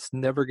there? It's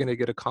never going to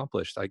get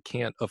accomplished. I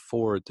can't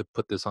afford to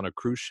put this on a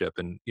cruise ship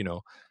and,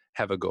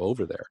 have it go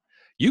over there.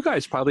 You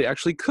guys probably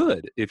actually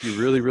could, if you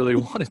really, really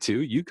wanted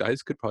to. You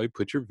guys could probably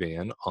put your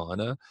van on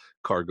a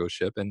cargo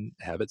ship and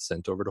have it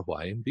sent over to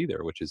Hawaii and be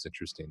there, which is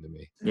interesting to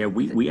me. Yeah,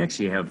 we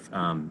actually have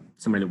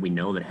somebody that we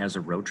know that has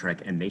a road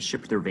trek, and they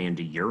shipped their van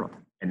to Europe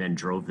and then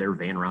drove their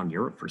van around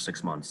Europe for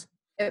 6 months.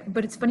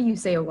 But it's funny you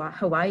say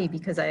Hawaii,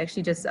 because I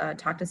actually just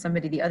talked to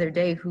somebody the other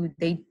day who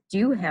they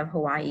do have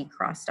Hawaii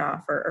crossed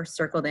off or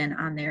circled in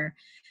on their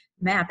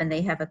map, and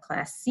they have a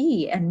Class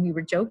C, and we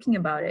were joking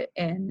about it,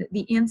 and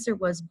the answer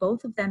was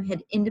both of them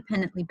had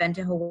independently been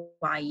to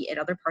Hawaii at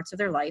other parts of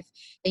their life.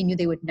 They knew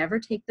they would never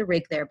take the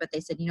rig there, but they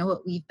said, you know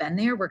what, we've been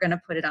there, we're going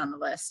to put it on the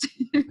list.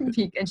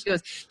 And she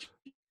goes,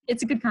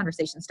 it's a good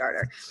conversation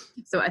starter.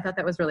 So I thought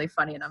that was really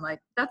funny, and I'm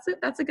like, that's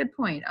a good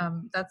point.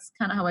 That's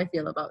kind of how I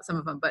feel about some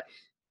of them,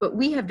 but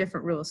we have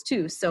different rules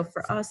too. So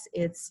for us,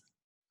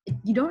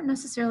 you don't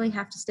necessarily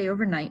have to stay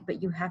overnight,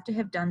 but you have to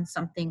have done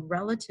something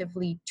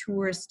relatively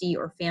touristy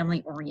or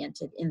family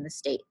oriented in the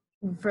state.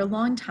 For a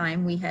long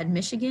time, we had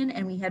Michigan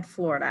and we had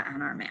Florida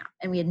on our map,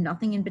 and we had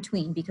nothing in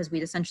between because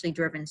we'd essentially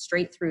driven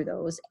straight through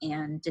those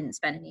and didn't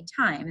spend any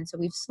time. And so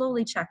we've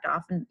slowly checked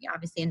off, and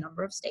obviously a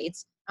number of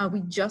states.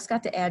 We just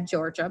got to add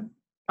Georgia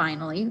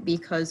finally,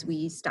 because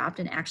we stopped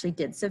and actually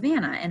did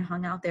Savannah and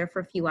hung out there for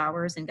a few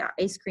hours and got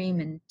ice cream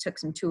and took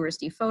some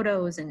touristy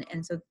photos. And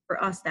so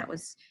for us, that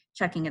was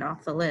checking it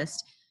off the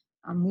list.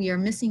 We are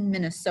missing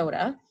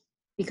Minnesota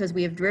because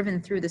we have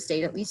driven through the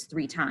state at least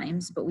 3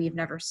 times, but we have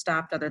never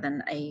stopped other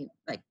than a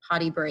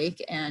potty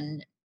break.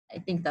 And I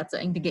think that's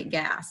to get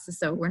gas.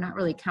 So we're not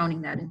really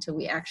counting that until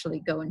we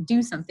actually go and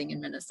do something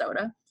in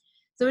Minnesota.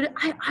 So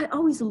I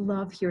always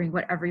love hearing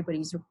what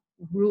everybody's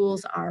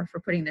rules are for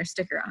putting their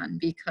sticker on,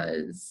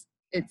 because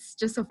it's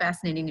just so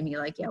fascinating to me,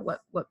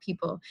 what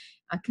people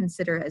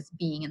consider as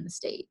being in the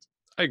state.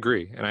 I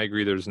agree. And I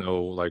agree there's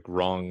no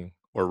wrong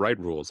or right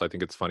rules. I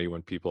think it's funny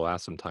when people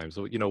ask sometimes,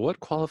 what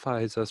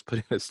qualifies us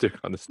putting a sticker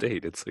on the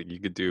state? It's like you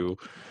could do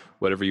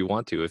whatever you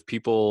want to. If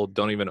people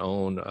don't even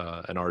own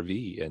an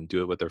RV and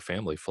do it with their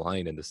family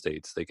flying in the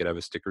states, they could have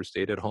a sticker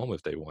state at home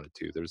if they wanted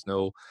to. There's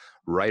no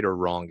right or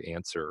wrong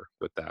answer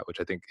with that, which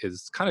I think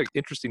is kind of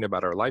interesting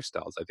about our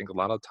lifestyles. I think a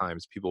lot of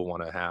times people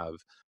want to have,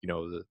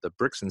 the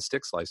bricks and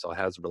sticks lifestyle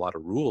has a lot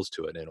of rules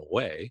to it in a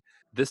way.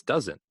 This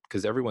doesn't,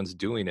 because everyone's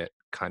doing it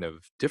kind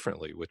of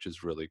differently, which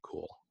is really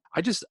cool.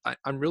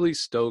 I'm really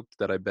stoked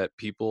that I bet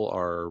people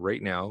are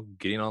right now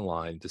getting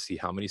online to see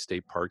how many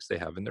state parks they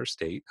have in their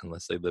state.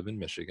 Unless they live in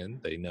Michigan,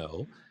 they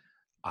know.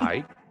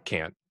 I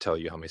can't tell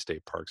you how many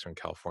state parks are in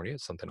California.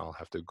 It's something I'll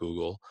have to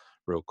Google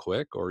real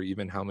quick, or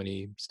even how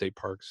many state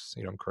parks,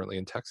 I'm currently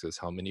in Texas,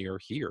 how many are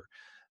here.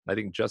 I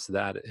think just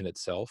that in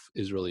itself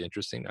is really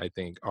interesting. I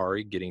think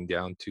Ari getting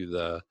down to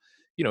the,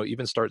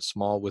 even start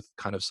small with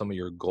kind of some of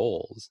your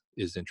goals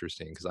is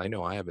interesting, because I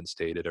know I haven't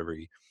stayed at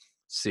every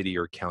city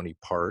or county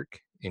park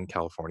in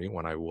California.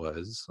 When I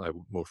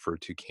refer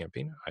to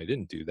camping, I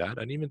didn't do that.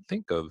 I didn't even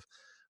think of,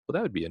 well,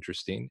 that would be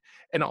interesting.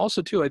 And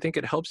also too, I think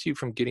it helps you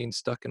from getting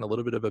stuck in a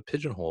little bit of a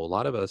pigeonhole. A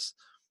lot of us,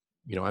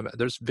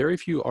 there's very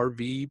few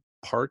RV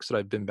parks that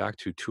I've been back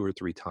to 2 or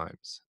 3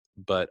 times,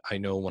 but I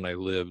know when I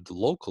lived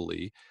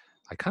locally,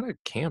 I kind of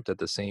camped at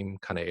the same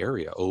kind of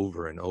area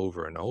over and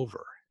over and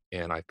over.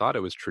 And I thought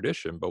it was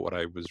tradition, but what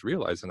I was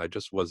realizing, I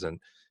just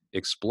wasn't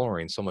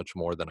exploring so much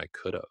more than I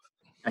could have.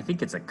 I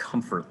think it's a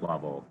comfort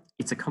level.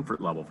 It's a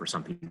comfort level for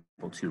some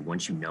people too.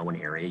 Once you know an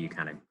area, you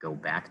kind of go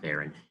back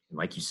there. And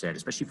like you said,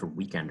 especially for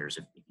weekenders,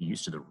 if you're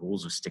used to the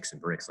rules of sticks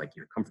and bricks,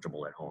 you're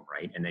comfortable at home,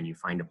 right? And then you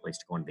find a place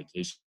to go on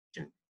vacation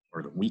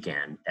or the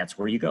weekend, that's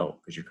where you go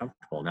because you're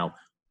comfortable. Now,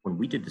 when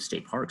we did the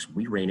state parks,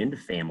 we ran into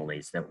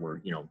families that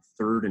were,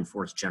 third and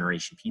fourth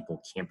generation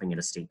people camping at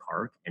a state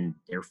park, and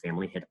their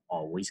family had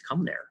always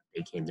come there.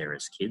 They came there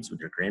as kids with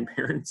their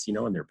grandparents,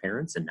 and their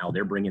parents, and now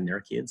they're bringing their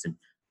kids, and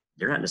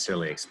they're not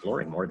necessarily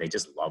exploring more. They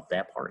just love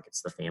that park.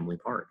 It's the family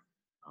park.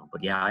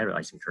 But yeah, I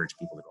always encourage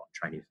people to go out and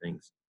try new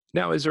things.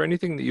 Now, is there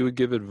anything that you would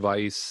give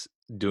advice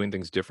doing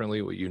things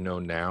differently, what you know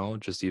now,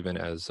 just even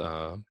as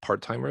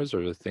part-timers,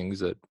 or the things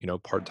that,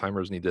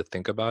 part-timers need to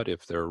think about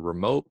if they're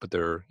remote, but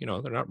they're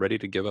not ready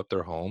to give up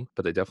their home,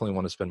 but they definitely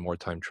want to spend more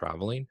time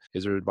traveling?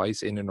 Is there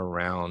advice in and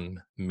around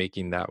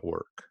making that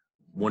work?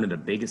 One of the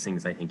biggest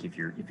things, I think, if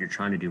you're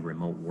trying to do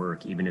remote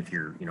work, even if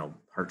you're,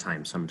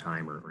 part-time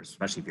sometime, or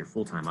especially if you're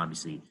full-time,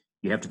 obviously,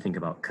 you have to think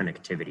about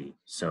connectivity.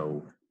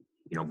 So,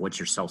 what's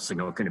your cell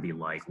signal going to be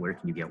like? Where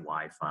can you get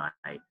Wi-Fi?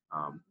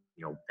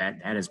 That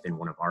has been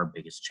one of our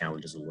biggest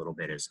challenges a little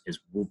bit is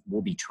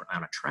we'll be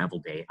on a travel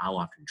day. I'll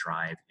often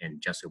drive,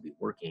 and Jessica will be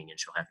working, and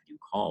she'll have to do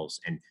calls,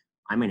 and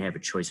I'm going to have a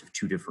choice of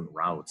two different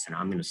routes, and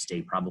I'm going to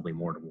stay probably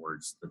more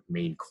towards the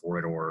main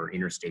corridor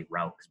interstate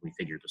route because we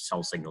figure the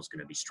cell signal is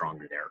going to be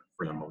stronger there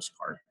for the most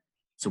part.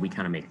 So we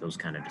kind of make those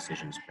kind of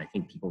decisions. But I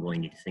think people really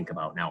need to think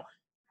about now.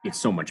 It's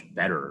so much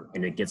better,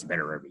 and it gets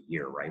better every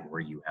year, right?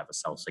 Where you have a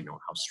cell signal,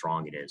 how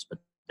strong it is. But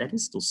that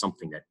is still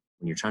something that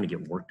when you're trying to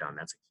get work done,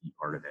 that's a key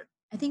part of it.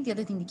 I think the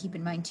other thing to keep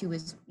in mind too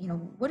is,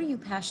 what are you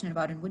passionate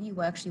about and what do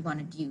you actually want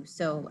to do?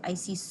 So I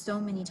see so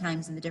many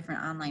times in the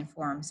different online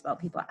forums about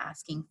people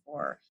asking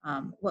for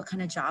what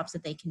kind of jobs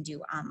that they can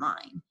do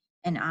online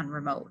and on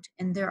remote.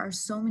 And there are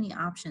so many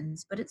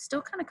options, but it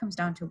still kind of comes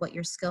down to what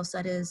your skill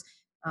set is,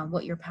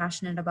 what you're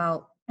passionate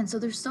about. And so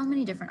there's so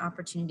many different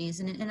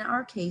opportunities. And in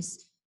our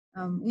case,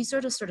 we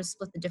sort of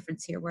split the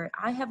difference here where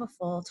I have a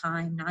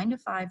full-time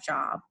 9-to-5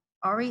 job.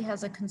 Ari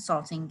has a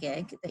consulting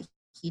gig that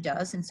he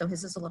does, and so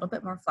his is a little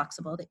bit more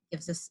flexible. That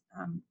gives us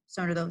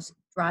sort of those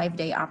drive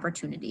day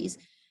opportunities.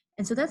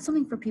 And so that's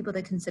something for people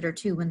to consider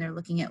too when they're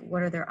looking at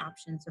what are their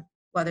options of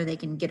whether they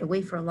can get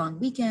away for a long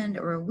weekend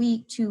or a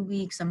week, 2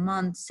 weeks, a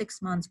month,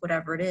 6 months,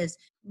 whatever it is.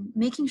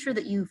 Making sure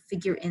that you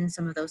figure in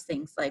some of those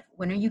things, like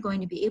when are you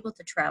going to be able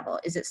to travel?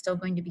 Is it still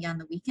going to be on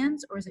the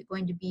weekends, or is it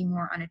going to be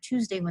more on a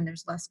Tuesday when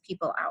there's less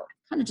people out?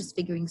 Kind of just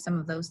figuring some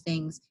of those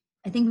things.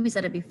 I think we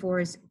said it before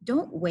is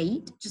don't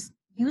wait, just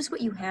use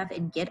what you have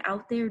and get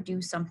out there,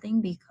 do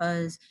something,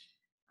 because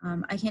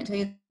I can't tell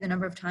you the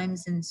number of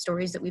times and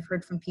stories that we've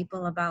heard from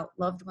people about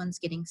loved ones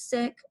getting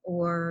sick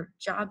or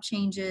job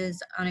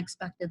changes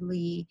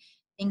unexpectedly,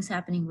 things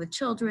happening with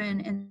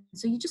children. And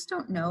so you just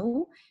don't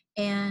know.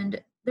 And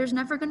there's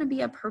never going to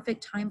be a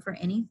perfect time for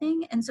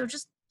anything. And so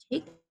just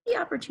take the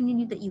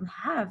opportunity that you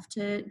have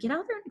to get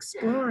out there and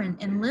explore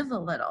and live a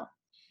little.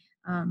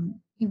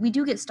 We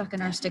do get stuck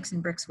in our sticks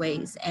and bricks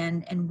ways,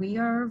 and we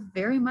are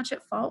very much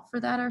at fault for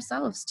that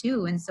ourselves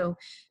too. And so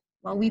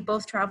while we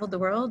both traveled the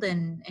world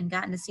and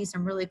gotten to see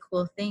some really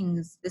cool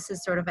things, this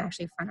is sort of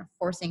actually kind of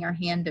forcing our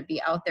hand to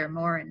be out there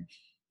more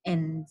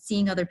and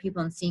seeing other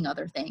people and seeing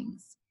other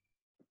things.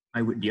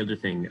 The other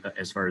thing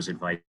as far as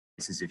advice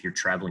is if you're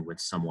traveling with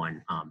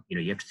someone,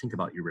 you have to think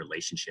about your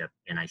relationship.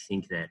 And I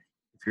think that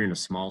if you're in a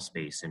small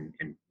space, and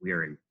we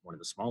are in one of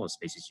the smallest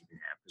spaces you can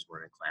have because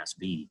we're in Class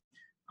B,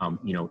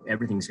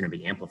 everything's going to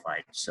be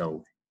amplified.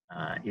 So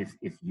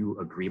if you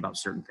agree about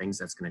certain things,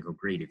 that's going to go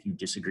great. If you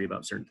disagree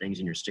about certain things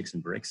in your sticks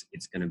and bricks,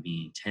 it's going to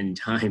be 10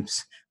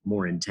 times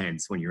more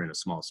intense when you're in a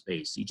small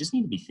space. So you just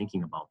need to be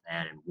thinking about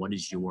that. And what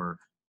is your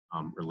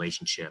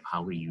relationship?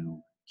 How will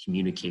you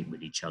communicate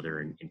with each other?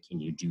 And can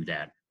you do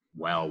that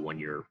well when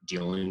you're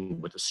dealing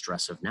with the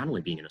stress of not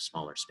only being in a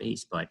smaller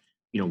space, but,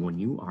 when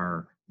you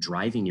are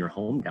driving your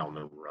home down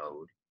the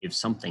road, if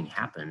something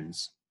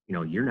happens,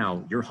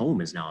 your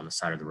home is now on the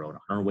side of the road.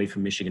 On our way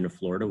from Michigan to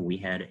Florida, we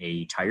had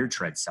a tire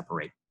tread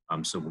separate.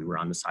 So we were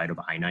on the side of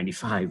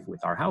I-95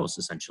 with our house,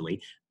 essentially,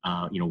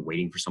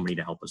 waiting for somebody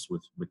to help us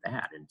with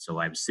that. And so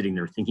I was sitting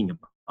there thinking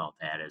about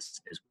that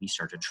as we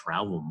start to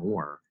travel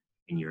more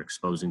and you're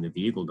exposing the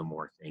vehicle to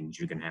more things,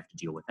 you're going to have to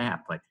deal with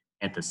that. But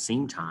at the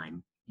same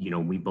time,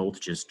 we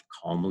both just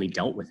calmly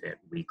dealt with it.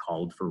 We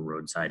called for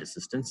roadside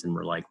assistance and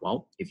we're like,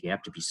 well, if you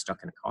have to be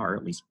stuck in a car,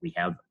 at least we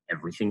have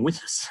everything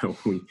with us. So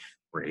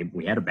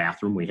we had a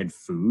bathroom, we had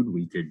food,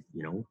 we could,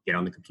 get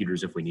on the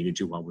computers if we needed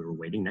to while we were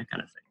waiting, that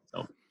kind of thing.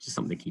 So just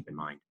something to keep in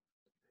mind.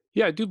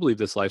 Yeah, I do believe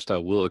this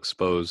lifestyle will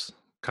expose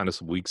kind of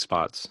some weak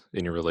spots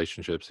in your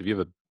relationships. If you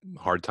have a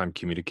hard time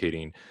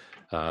communicating,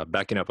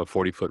 backing up a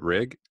 40-foot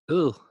rig,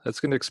 that's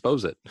going to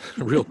expose it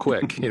real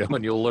quick,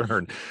 and you'll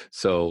learn.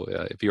 So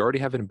if you're already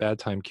having a bad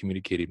time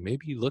communicating,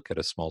 maybe look at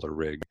a smaller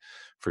rig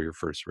for your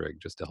first rig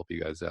just to help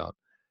you guys out.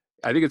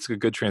 I think it's a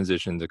good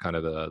transition to kind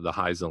of the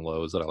highs and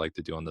lows that I like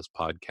to do on this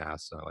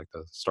podcast. I like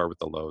to start with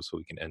the low so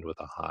we can end with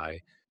a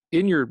high.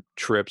 In your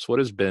trips, what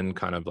has been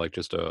kind of like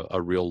just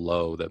a real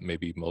low that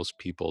maybe most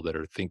people that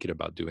are thinking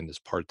about doing this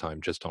part-time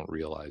just don't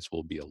realize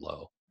will be a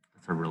low?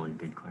 That's a really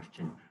good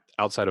question.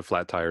 Outside of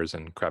flat tires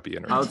and crappy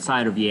internet.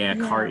 Outside of,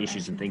 car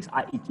issues and things.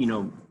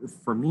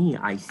 For me,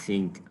 I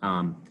think,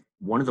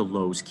 one of the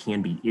lows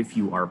can be, if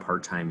you are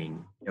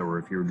part-timing or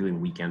if you're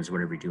doing weekends,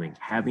 whatever you're doing,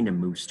 having to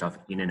move stuff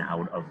in and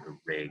out of the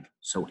rig.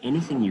 So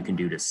anything you can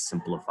do to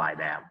simplify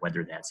that,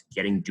 whether that's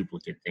getting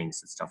duplicate things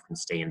that stuff can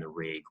stay in the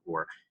rig,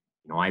 or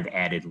I've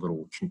added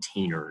little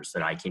containers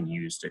that I can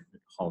use to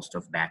haul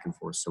stuff back and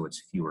forth so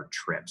it's fewer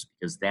trips,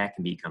 because that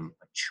can become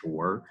a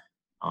chore.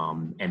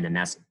 And then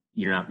that's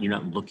you're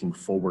not looking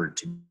forward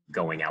to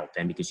going out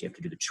then, because you have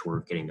to do the chore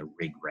of getting the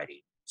rig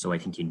ready. So I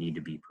think you need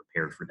to be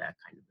prepared for that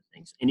kind of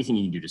things. Anything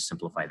you can do to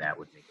simplify that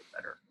would make it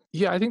better.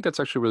 Yeah, I think that's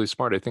actually really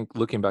smart. I think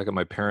looking back at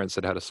my parents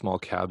that had a small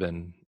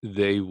cabin,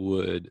 they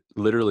would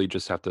literally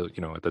just have to,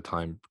 at the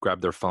time,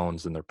 grab their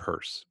phones and their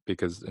purse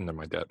and then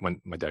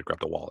when my dad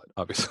grabbed a wallet,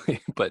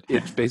 obviously, but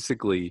it's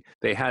basically,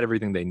 they had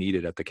everything they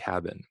needed at the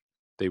cabin.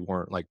 They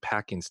weren't like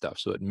packing stuff.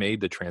 So it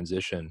made the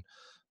transition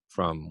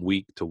from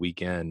week to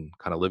weekend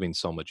kind of living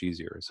so much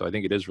easier. So I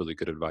think it is really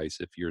good advice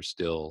if you're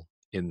still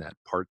in that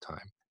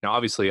part-time. Now,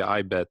 obviously,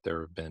 I bet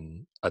there have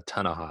been a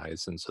ton of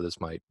highs, and so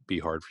this might be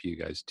hard for you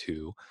guys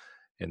too.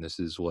 And this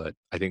is what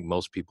I think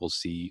most people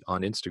see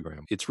on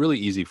Instagram. It's really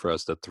easy for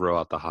us to throw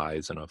out the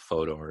highs in a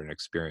photo or an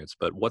experience,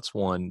 but what's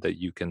one that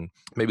you can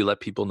maybe let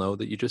people know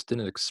that you just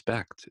didn't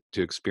expect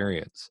to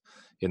experience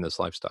in this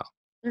lifestyle?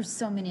 There's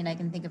so many, and I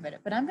can think of it,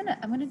 but I'm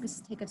gonna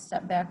just take a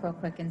step back real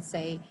quick and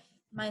say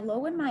my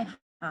low and my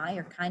high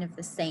are kind of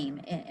the same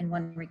in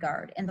one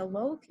regard. And the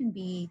low can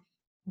be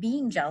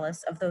being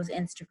jealous of those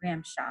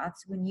Instagram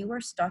shots when you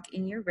are stuck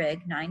in your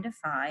rig 9 to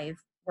 5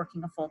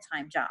 working a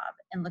full-time job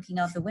and looking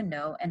out the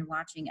window and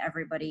watching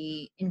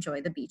everybody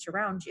enjoy the beach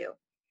around you.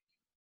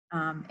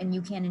 And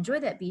you can't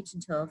enjoy that beach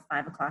until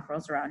 5 o'clock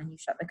rolls around and you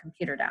shut the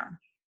computer down.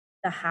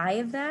 The high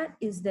of that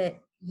is that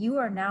you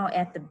are now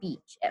at the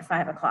beach at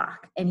 5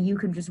 o'clock and you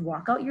can just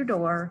walk out your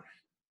door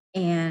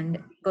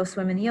and go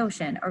swim in the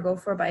ocean or go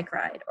for a bike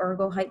ride or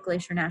go hike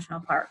Glacier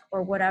National Park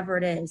or whatever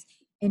it is.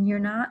 And you're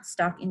not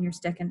stuck in your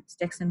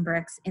sticks and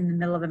bricks in the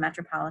middle of a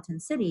metropolitan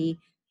city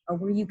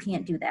where you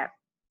can't do that.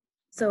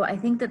 So I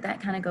think that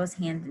kind of goes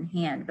hand in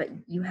hand, but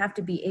you have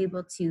to be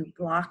able to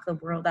block the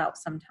world out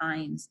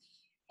sometimes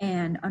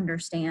and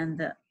understand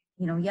that,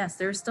 yes,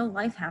 there's still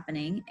life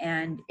happening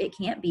and it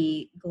can't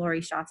be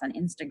glory shots on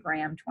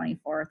Instagram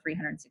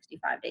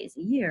 365 days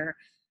a year.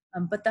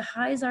 But the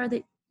highs are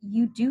that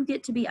you do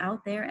get to be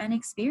out there and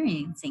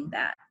experiencing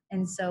that.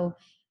 And so,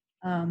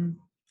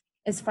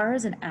 as far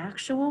as an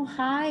actual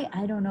high,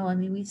 I don't know. I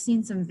mean, we've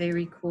seen some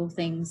very cool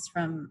things,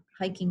 from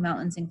hiking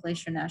mountains in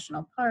Glacier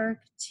National Park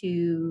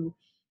to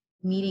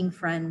meeting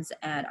friends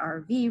at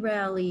RV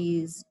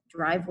rallies,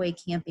 driveway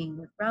camping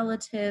with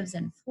relatives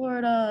in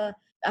Florida.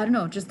 I don't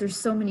know, just there's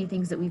so many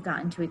things that we've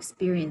gotten to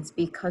experience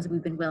because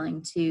we've been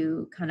willing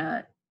to kind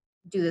of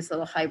do this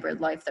little hybrid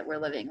life that we're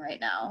living right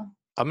now.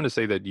 I'm going to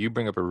say that you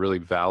bring up a really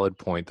valid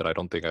point that I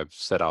don't think I've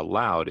said out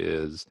loud,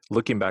 is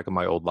looking back at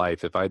my old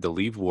life. If I had to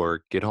leave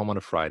work, get home on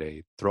a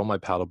Friday, throw my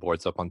paddle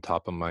boards up on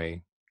top of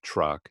my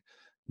truck,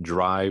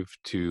 drive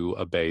to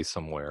a bay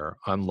somewhere,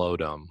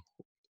 unload them,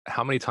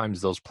 how many times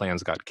those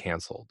plans got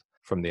canceled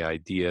from the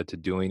idea to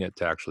doing it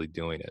to actually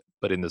doing it.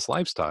 But in this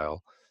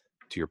lifestyle,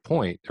 to your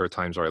point, there are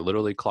times where I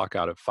literally clock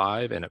out at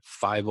 5 and at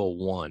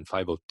 5:01,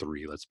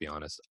 5:03, let's be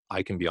honest,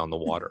 I can be on the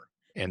water.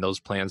 And those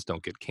plans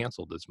don't get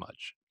canceled as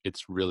much.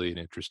 It's really an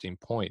interesting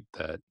point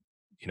that,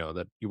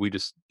 that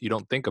you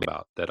don't think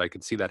about, that I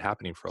could see that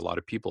happening for a lot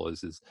of people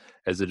is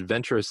as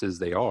adventurous as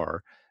they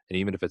are. And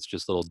even if it's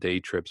just little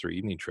day trips or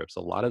evening trips,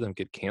 a lot of them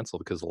get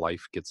canceled because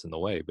life gets in the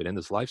way. But in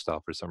this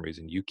lifestyle, for some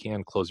reason, you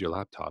can close your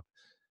laptop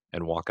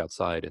and walk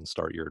outside and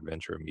start your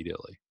adventure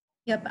immediately.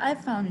 Yep,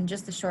 I've found in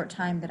just the short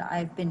time that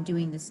I've been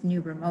doing this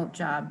new remote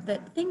job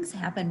that things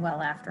happen well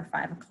after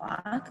 5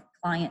 o'clock.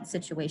 Client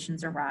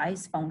situations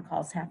arise, phone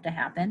calls have to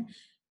happen,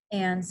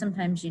 and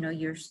sometimes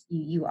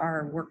you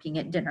are working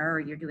at dinner or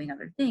you're doing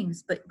other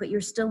things, but you're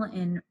still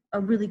in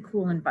a really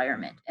cool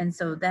environment, and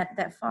so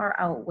that far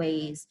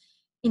outweighs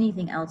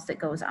anything else that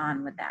goes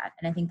on with that.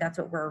 And I think that's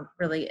what we're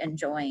really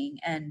enjoying.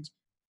 And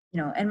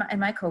and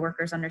my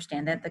coworkers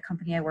understand that the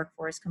company I work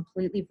for is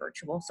completely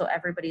virtual. So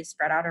everybody's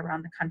spread out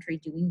around the country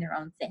doing their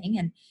own thing.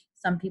 And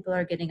some people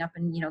are getting up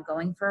and,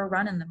 going for a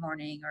run in the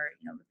morning, or,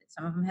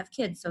 some of them have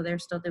kids, so they're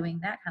still doing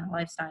that kind of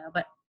lifestyle.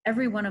 But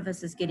every one of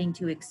us is getting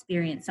to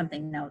experience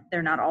something. Now,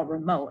 they're not all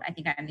remote. I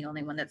think I'm the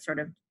only one that's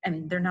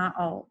they're not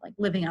all like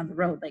living on the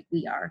road like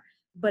we are.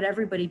 But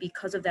everybody,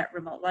 because of that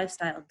remote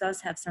lifestyle,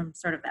 does have some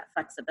sort of that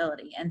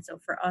flexibility. And so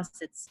for us,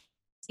 it's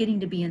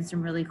getting to be in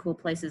some really cool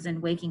places and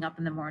waking up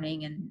in the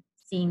morning and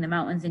seeing the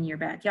mountains in your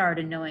backyard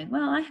and knowing,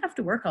 well, I have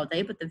to work all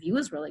day, but the view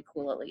is really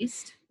cool at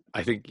least.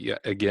 I think, yeah,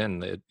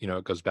 again,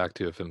 it goes back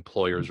to, if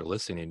employers are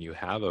listening and you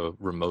have a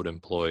remote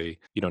employee,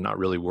 not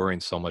really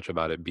worrying so much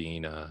about it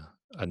being a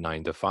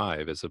 9 to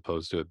 5, as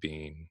opposed to it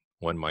being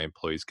when my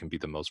employees can be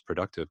the most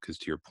productive. Because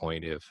to your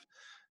point, if,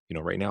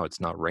 right now it's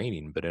not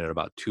raining, but in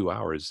about 2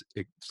 hours,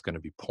 it's going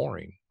to be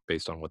pouring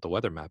based on what the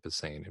weather map is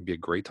saying. It'd be a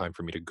great time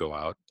for me to go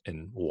out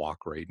and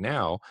walk right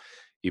now,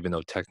 even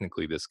though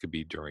technically this could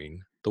be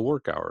during the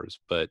work hours,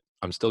 but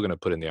I'm still going to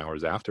put in the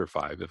hours after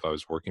 5 if I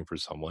was working for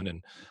someone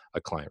and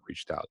a client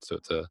reached out. So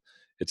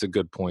it's a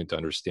good point to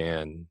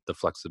understand the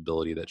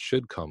flexibility that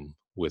should come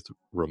with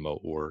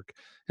remote work.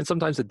 And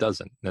sometimes it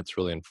doesn't. That's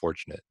really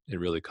unfortunate. It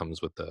really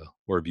comes with the,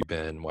 where have you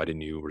been? Why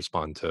didn't you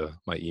respond to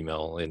my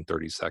email in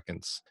 30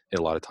 seconds?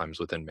 A lot of times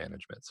within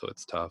management. So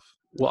it's tough.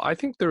 Well, I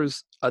think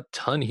there's a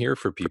ton here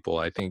for people.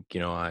 I think,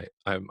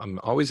 I'm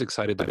always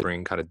excited to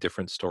bring kind of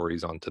different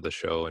stories onto the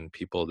show and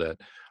people that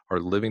are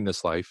living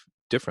this life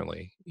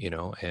differently,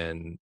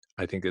 and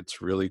I think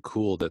it's really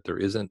cool that there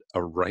isn't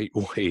a right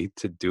way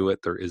to do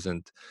it. There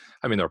isn't,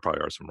 I mean, there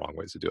probably are some wrong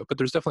ways to do it, but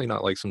there's definitely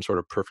not like some sort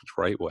of perfect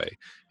right way.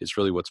 It's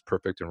really what's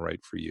perfect and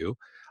right for you.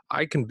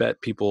 I can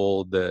bet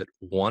people that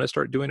want to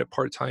start doing it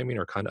part-timing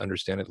or kind of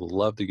understand it,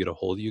 love to get a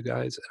hold of you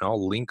guys. And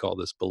I'll link all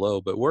this below,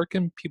 but where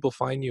can people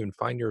find you and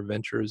find your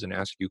adventures and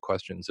ask you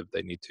questions if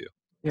they need to?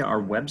 Yeah,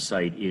 our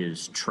website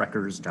is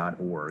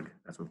trekkers.org.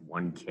 That's with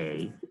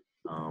 1K.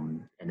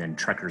 And then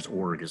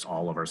Trekkers.org is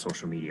all of our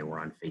social media. We're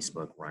on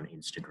Facebook, we're on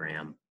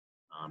Instagram.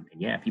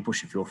 And yeah, people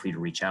should feel free to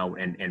reach out.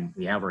 And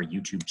we have our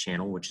YouTube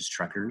channel, which is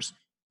Trekkers.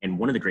 And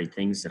one of the great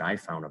things that I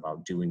found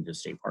about doing the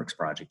State Parks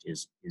Project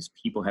is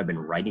people have been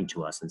writing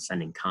to us and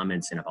sending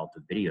comments in about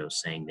the videos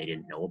saying they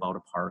didn't know about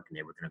a park and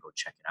they were going to go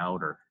check it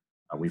out. Or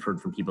we've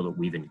heard from people that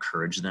we've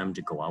encouraged them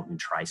to go out and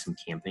try some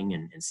camping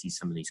and see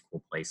some of these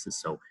cool places.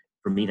 So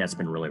for me, that's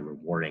been really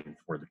rewarding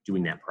for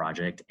doing that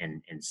project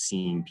and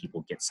seeing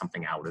people get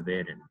something out of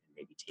it and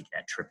maybe take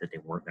that trip that they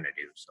weren't going to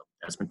do. So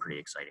that's been pretty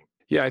exciting.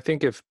 Yeah, I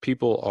think if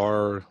people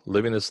are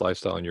living this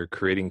lifestyle and you're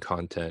creating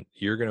content,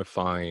 you're going to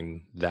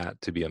find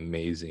that to be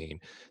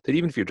amazing. That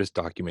even if you're just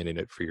documenting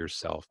it for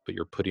yourself, but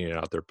you're putting it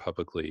out there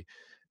publicly,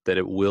 that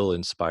it will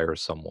inspire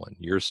someone.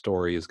 Your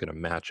story is going to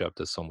match up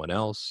to someone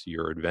else.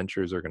 Your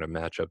adventures are going to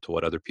match up to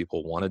what other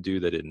people want to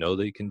do that didn't know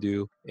they can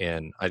do.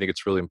 And I think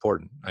it's really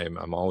important.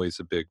 I'm always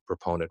a big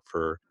proponent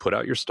for put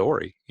out your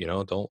story.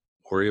 Don't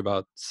worry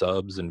about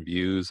subs and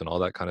views and all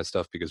that kind of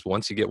stuff, because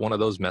once you get one of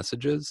those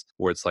messages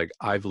where it's like,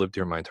 I've lived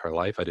here my entire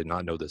life, I did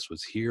not know this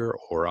was here,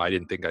 or I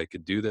didn't think I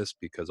could do this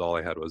because all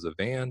I had was a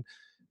van.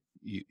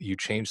 You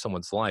change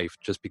someone's life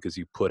just because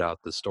you put out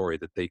the story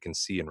that they can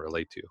see and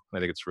relate to. I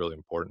think it's really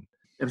important.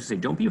 I would say,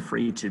 don't be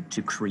afraid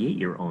to create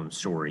your own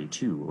story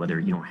too, whether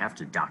you don't have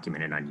to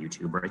document it on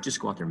YouTube, right? Just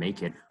go out there,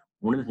 make it.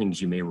 One of the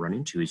things you may run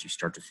into is you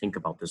start to think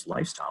about this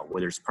lifestyle,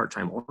 whether it's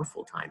part-time or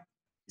full-time.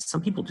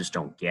 Some people just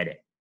don't get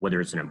it,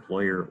 whether it's an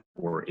employer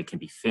or it can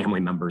be family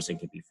members, it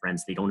can be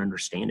friends. They don't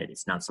understand it.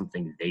 It's not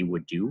something they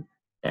would do.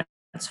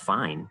 That's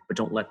fine, but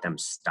don't let them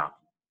stop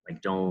you.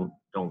 Like, don't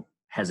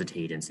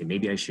hesitate and say,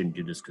 maybe I shouldn't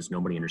do this because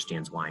nobody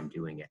understands why I'm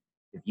doing it.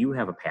 If you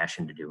have a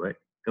passion to do it,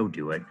 go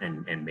do it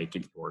and make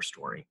it your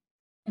story.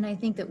 And I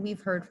think that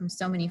we've heard from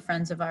so many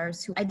friends of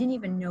ours who I didn't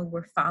even know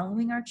were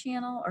following our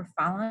channel or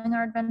following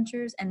our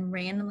adventures, and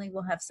randomly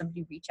we'll have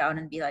somebody reach out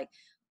and be like,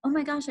 oh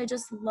my gosh, I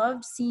just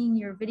loved seeing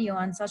your video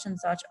on such and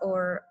such,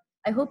 or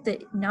I hope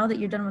that now that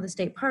you're done with the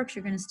state parks,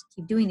 you're going to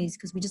keep doing these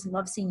because we just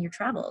love seeing your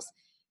travels.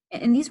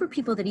 And these were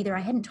people that either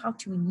I hadn't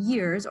talked to in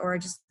years or I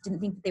just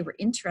didn't think that they were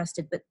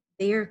interested, but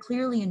they are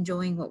clearly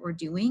enjoying what we're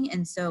doing.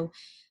 And so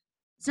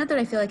it's not that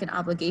I feel like an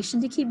obligation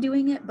to keep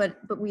doing it, but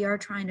we are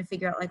trying to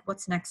figure out like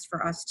what's next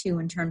for us too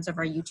in terms of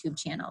our YouTube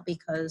channel,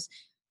 because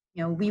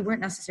we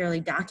weren't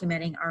necessarily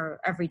documenting our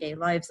everyday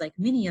lives like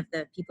many of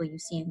the people you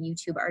see on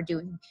YouTube are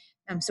doing.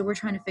 So we're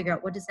trying to figure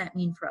out, what does that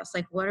mean for us?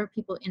 Like, what are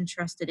people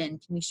interested in?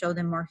 Can we show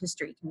them more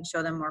history? Can we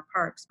show them more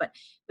parks? But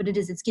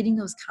it's getting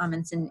those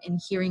comments and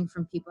hearing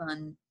from people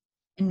and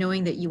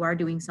knowing that you are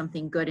doing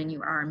something good and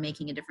you are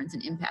making a difference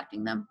and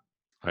impacting them.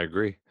 I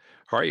agree.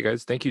 All right, you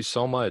guys, thank you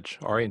so much,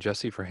 Ari and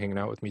Jesse, for hanging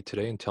out with me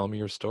today and telling me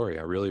your story.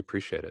 I really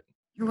appreciate it.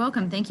 You're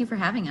welcome. Thank you for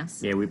having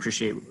us. Yeah, we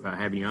appreciate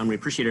having you on. We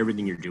appreciate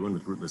everything you're doing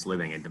with Rootless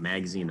Living and the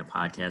magazine, the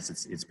podcast.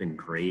 It's been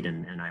great,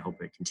 and I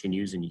hope it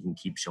continues and you can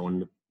keep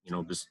showing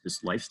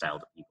this lifestyle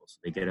to people so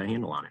they get a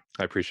handle on it.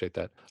 I appreciate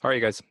that. All right,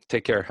 you guys,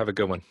 take care. Have a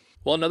good one.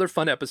 Well, another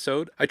fun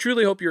episode. I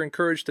truly hope you're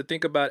encouraged to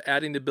think about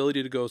adding the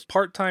ability to go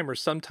part-time or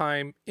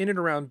sometime in and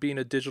around being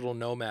a digital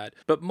nomad,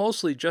 but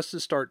mostly just to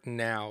start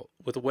now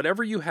with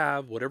whatever you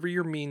have, whatever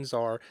your means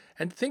are,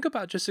 and think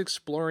about just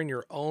exploring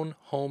your own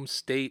home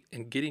state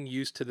and getting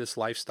used to this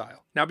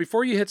lifestyle. Now,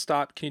 before you hit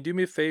stop, can you do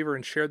me a favor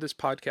and share this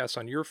podcast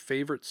on your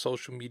favorite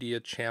social media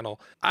channel?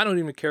 I don't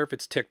even care if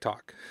it's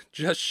TikTok.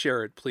 Just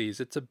share it, please.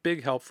 It's a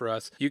big help for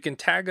us. You can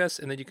tag us,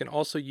 and then you can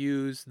also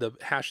use the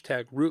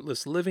hashtag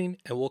Rootless Living,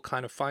 and we'll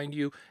kind of find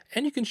you.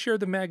 And you can share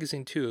the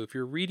magazine too. If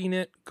you're reading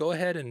it, go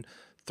ahead and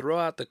throw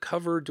out the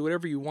cover, do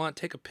whatever you want.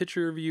 Take a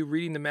picture of you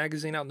reading the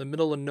magazine out in the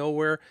middle of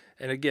nowhere.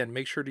 And again,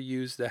 make sure to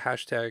use the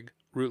hashtag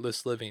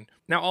Rootless Living.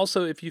 Now,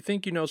 also, if you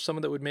think you know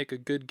someone that would make a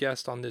good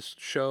guest on this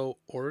show,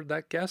 or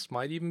that guest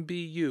might even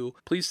be you,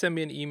 please send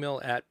me an email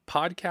at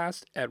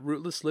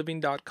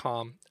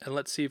podcast@rootlessliving.com and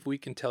let's see if we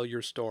can tell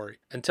your story.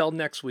 Until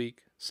next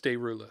week, stay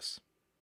rootless.